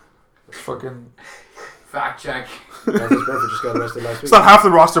 Fucking. Fact check. Francis Burford just got arrested last week. It's not half the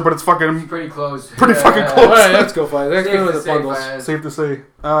roster, but it's fucking Pretty close. Pretty fucking All close. right, let's go fight. Let's Safe go with to the say, Bungles. Faz. safe to say.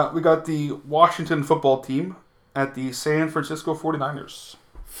 We got the Washington football team at the San Francisco 49ers.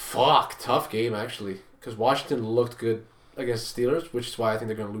 Fuck, tough game actually, because Washington looked good against the Steelers, which is why I think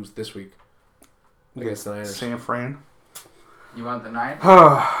they're going to lose this week against the Niners. San Fran. You want the Niners?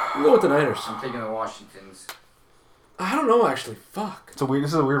 I'll go with the Niners. I'm taking the Washingtons. I don't know actually. Fuck. This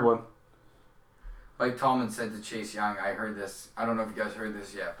is a weird one. Like Tallman said to Chase Young, I heard this. I don't know if you guys heard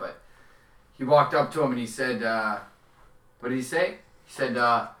this yet, but he walked up to him and he said, what did he say? He said,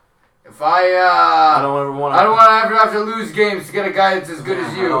 if I don't ever want I don't want to have to lose games to get a guy that's as good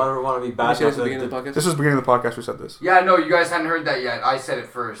as I don't you. ever want to be Did you bad. say this at the beginning of the podcast? This was the beginning of the podcast we said this. Yeah, no, you guys hadn't heard that yet. I said it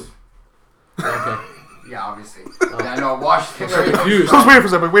first. Okay. Yeah, obviously. Yeah, no, Washington. I'm confused. I was waiting for a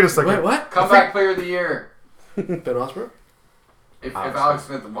second. Wait a second. Wait, what? Comeback player of the year. Ben Roethlisberger? If Alex Alex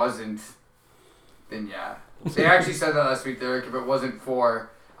Smith wasn't, then yeah. They actually said that last week, Derek. If it wasn't for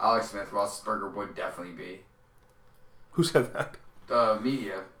Alex Smith, Roethlisberger would definitely be. Who said that? The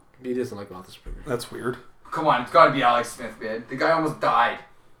media. He doesn't like Roethlisberger. That's weird. Come on, it's got to be Alex Smith, man. The guy almost died.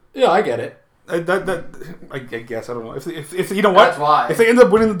 Yeah, I get it. I guess I don't know. If you know what? That's why. If they end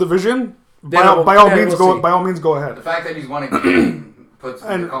up winning the division, by Then all we'll means see. by all means go The ahead. fact that he's won a game puts in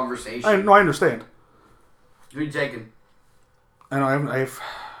the And- conversation. I understand. Who you taking? I know. I've.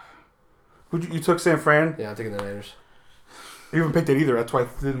 You took San Fran. Yeah, I'm taking the Niners. You haven't picked it either. That's why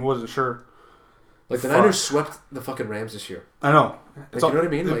I wasn't sure. Like, the Fuck. Niners swept the fucking Rams this year. I know. you know what I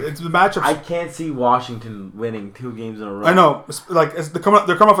mean? Like- it's the matchups. I can't see Washington winning 2 games in a row. I know. It's like as they're coming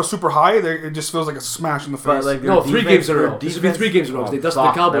off a super high. It just feels like a smash in the face. But like No, their 3 games in a their row. This would be 3 games in a row. They dusted the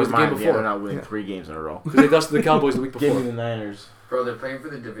fuck, Cowboys the never game mind. Yeah, before. they're not winning Yeah. 3 games in a row. Because they dusted the Cowboys the week Give me before. the Niners. Bro, they're playing for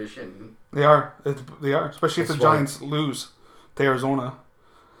the division. They are. They are. Especially if That's the why. Giants lose to Arizona.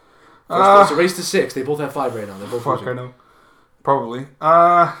 It's a race to 6. They both have 5 right now. They're both Fuck, losing. I know. Probably.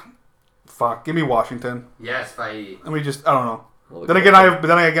 Fuck. Give me Washington. Yes, I don't know. Well, Then again,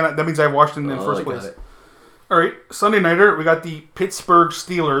 that means I have Washington in first I got place. it. All right, Sunday nighter, we got the Pittsburgh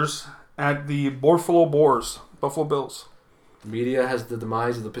Steelers at the Buffalo Bills. The media has the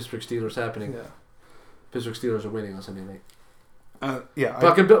demise of the Pittsburgh Steelers happening. Yeah. Pittsburgh Steelers are winning on Sunday night. Yeah.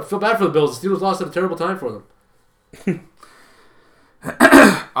 Fucking feel bad for the Bills. The Steelers lost at a terrible time for them.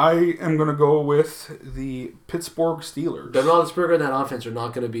 I am going to go with the Pittsburgh Steelers. Ben Roethlisberger and that offense are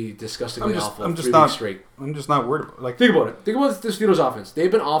not going to be disgustingly awful I'm just 3 not weeks straight. I'm just not worried about it. Like, Think about it. Think about the Steelers offense. They've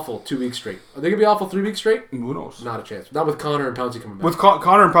been awful 2 weeks straight. Are they going to be awful 3 weeks straight? who knows? Not a chance. Not with Connor and Pouncey coming back. With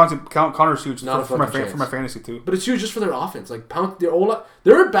Connor and Pouncey, Connor's huge Not a for my fucking chance. for my fantasy too. But it's huge just for their offense. Like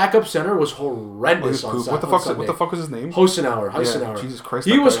their backup center was horrendous on What the Sunday. What the fuck was his name? Heisenauer. Jesus Christ,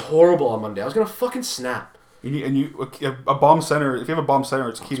 He that was guy. horrible on Monday. I was gonna fucking snap. A bomb center. If you have a bomb center,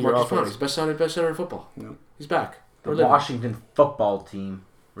 it's key to your Marcus Brown. offense. He's best center in football. Yeah. He's back. The We're living. Washington football team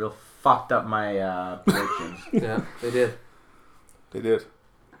real fucked up my predictions. Yeah, they did. They did.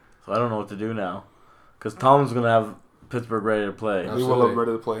 So I don't know what to do now. Because Tom's going to have Pittsburgh ready to play. Yeah. We will have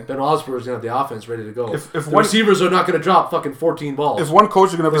ready to play. Ben Roethlisberger's gonna have the offense ready to go. If the one- receivers are not gonna drop fucking 14 balls. If one coach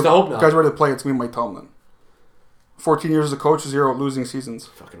is going to There's have the hope now. guys ready to play, it's going to be Mike Tomlin. 14 years as a coach, 0 losing seasons.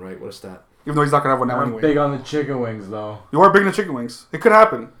 Fucking right. What a stat. Even though he's not going to have one now I'm anyway. big on the chicken wings, though. You are big in the chicken wings. It could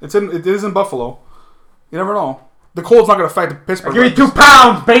happen. It is in Buffalo. You never know. The cold's not going to affect Pittsburgh. Give me 2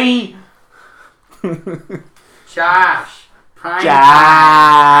 pounds, baby! Josh. Prime Josh!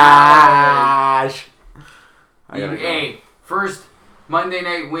 I gotta go. Hey, first Monday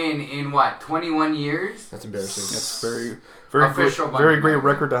night win in what? 21 years? That's embarrassing. That's very Official great, very Monday great night.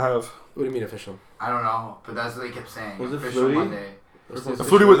 record to have. What do you mean official? I don't know, but that's what they kept saying. Was it official Flutie? Monday. The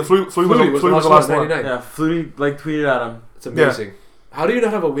Flutie was the last one. 99. Yeah, Flutie tweeted at him. It's amazing. How do you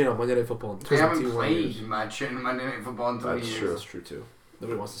not have a win on Monday Night Football? They haven't 2021 years? played much in Monday Night Football in 20 That's years. true. That's true too.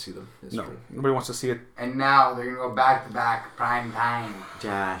 Nobody wants to see them. It's No, true. nobody wants to see it. And now they're going to go back to back prime time.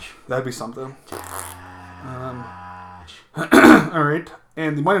 Josh. That'd be something. All right,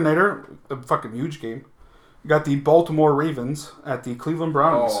 and the Monday Nighter, a fucking huge game. You got the Baltimore Ravens at the Cleveland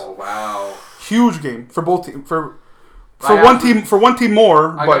Browns. Oh, wow. Huge game for both teams. For Fly one Eyes team, for one team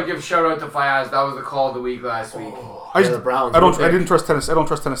more. I got to But give a shout out to Fly Eyes. That was the call of the week last week. I, the Browns. I What pick? didn't trust Tennessee. I don't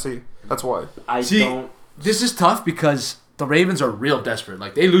trust Tennessee. That's why. I See, don't. This is tough because the Ravens are real desperate.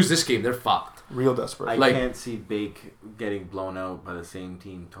 Like they lose this game, they're fucked. Real desperate. I like- can't see Bake getting blown out by the same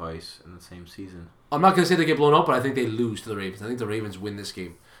team twice in the same season. I'm not gonna say they get blown out, but I think they lose to the Ravens. I think the Ravens win this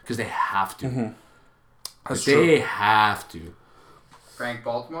game because they have to. That's They true. have to. Frank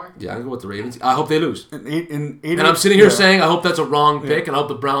Baltimore? Yeah, I'm going with the Ravens. I hope they lose. In eight, And I'm sitting here yeah. saying I hope that's a wrong pick, and I hope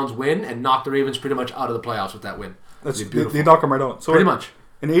the Browns win and knock the Ravens pretty much out of the playoffs with that win. That's, It'd be beautiful. they knock them right out. So Pretty much.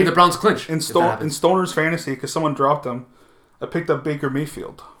 In, And the Browns clinch. in, if that Sto- in happens. Stoner's fantasy, because someone dropped him, I picked up Baker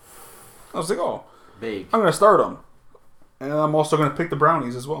Mayfield. I was like, oh, Bake. I'm going to start him, and I'm also going to pick the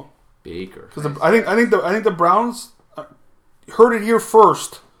Brownies as well. Baker. Because I think the Browns heard it here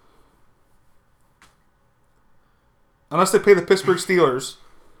first. Unless they play the Pittsburgh Steelers,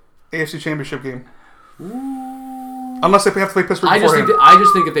 AFC Championship game. Unless they have to play Pittsburgh I just think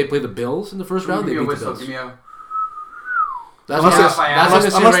beforehand. if they play the Bills in the first round, they Give me a beat the whistle. Bills. Give me a... That's Unless what they- I'm gonna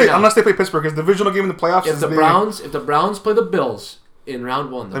say unless right they now. unless they play Pittsburgh, because the divisional game in the playoffs If is the the Browns play the Bills in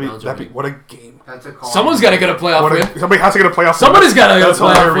round one, the Browns are that'd be winning. what a game. That's a call. Someone's got to get a playoff What win. somebody has to get a playoff. Somebody's got to get a That's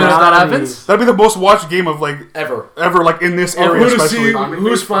playoff win if that Brownies. happens. That'd be the most watched game of like Ever. like in this Or area, who to especially. see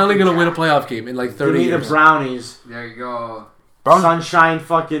who's finally going to win a playoff game in like Give 30 me the years. Brownies. There you go. Browns- Sunshine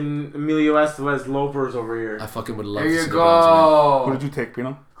fucking Emilio Estevez Lopers over here. I fucking would love There to you see the Browns Who go. did you take,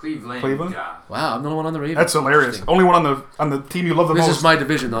 Pino? Cleveland. Cleveland? Yeah. win. Wow, I'm the only one on the Ravens. That's hilarious. Interesting. Only one on the team you love the This most. is my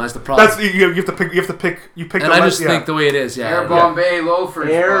division, though. That's the problem. That's you have to pick. You have to pick. You pick. and the I left- just yeah. think the way it is, yeah. Air yeah. Bombay loafers,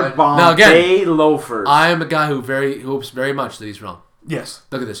 Air bud. Bombay Now, again, Loafers. I am a guy who hopes very much that he's wrong. Yes.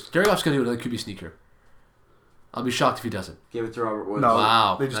 Look at this. Jerry Goff's going to do another QB sneaker. I'll be shocked if he doesn't. Give it to Robert Woods. No.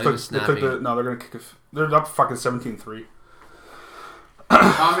 Wow, They just not took. even They took snapping. no, they're gonna kick. They're up fucking 17-3.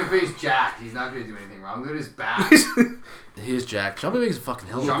 Sean McVay's jacked. He's not going to do anything wrong. Look at his back. He is Jack. Sean McVay's a fucking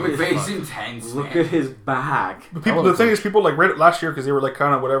hell of Sean a good McVay's fuck. intense, Look man. at his back. But people, I love the thing coach. is, people like read it last year because they were like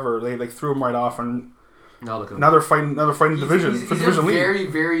kind of whatever. They like threw him right off, and Now look at him. now they're fighting. Division He's for a division lead. very,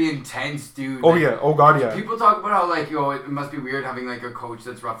 very intense dude. Oh Like, yeah. Oh god yeah. People talk about how like it must be weird having like a coach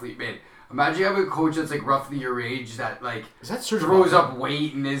that's roughly mid. Imagine having a coach that's like roughly your age that like Is that Serge throws Ibaka? up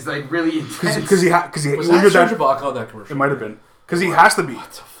weight and is like really intense. Because he Was when that you're Serge that, Ibaka on that commercial? it might have been because he has to be.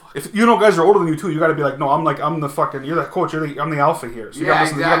 If you know guys are older than you too, you got to be like, no, I'm the fucking. You're the coach. I'm the alpha here. So you Yeah, got to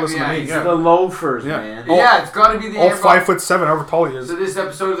listen. You got to listen exactly, to me. yeah, It's Yeah. the Loafers, Yeah. man. yeah, it's got to be the All Air 5'7", however tall he is. So this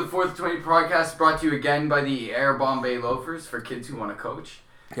episode of the 4th 20 podcast is brought to you again by the Air Bombay Loafers for kids who want to coach.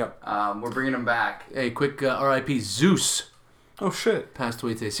 Yep. We're bringing them back. Hey, quick RIP. Zeus Oh shit. passed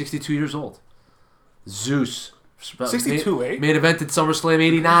away today. 62 years old. Zeus. 62, eh? Main event at SummerSlam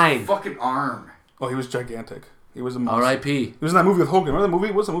 89. Fucking arm. Oh, he was gigantic. He was a monster. RIP. He was in that movie with Hogan. Remember that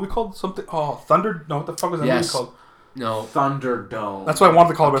movie? What's the movie called? Something. Oh, Thunder. No, what the fuck was that Yes. movie called? No. Thunderdome. That's what I wanted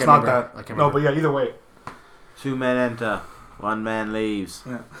to call it, but it's can't not remember. that. I can't No, remember. but yeah, either way. 2 men enter, 1 man leaves.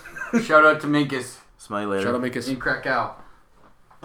 Shout out to Minkus Smile later. Shout out, make us. in Krakow.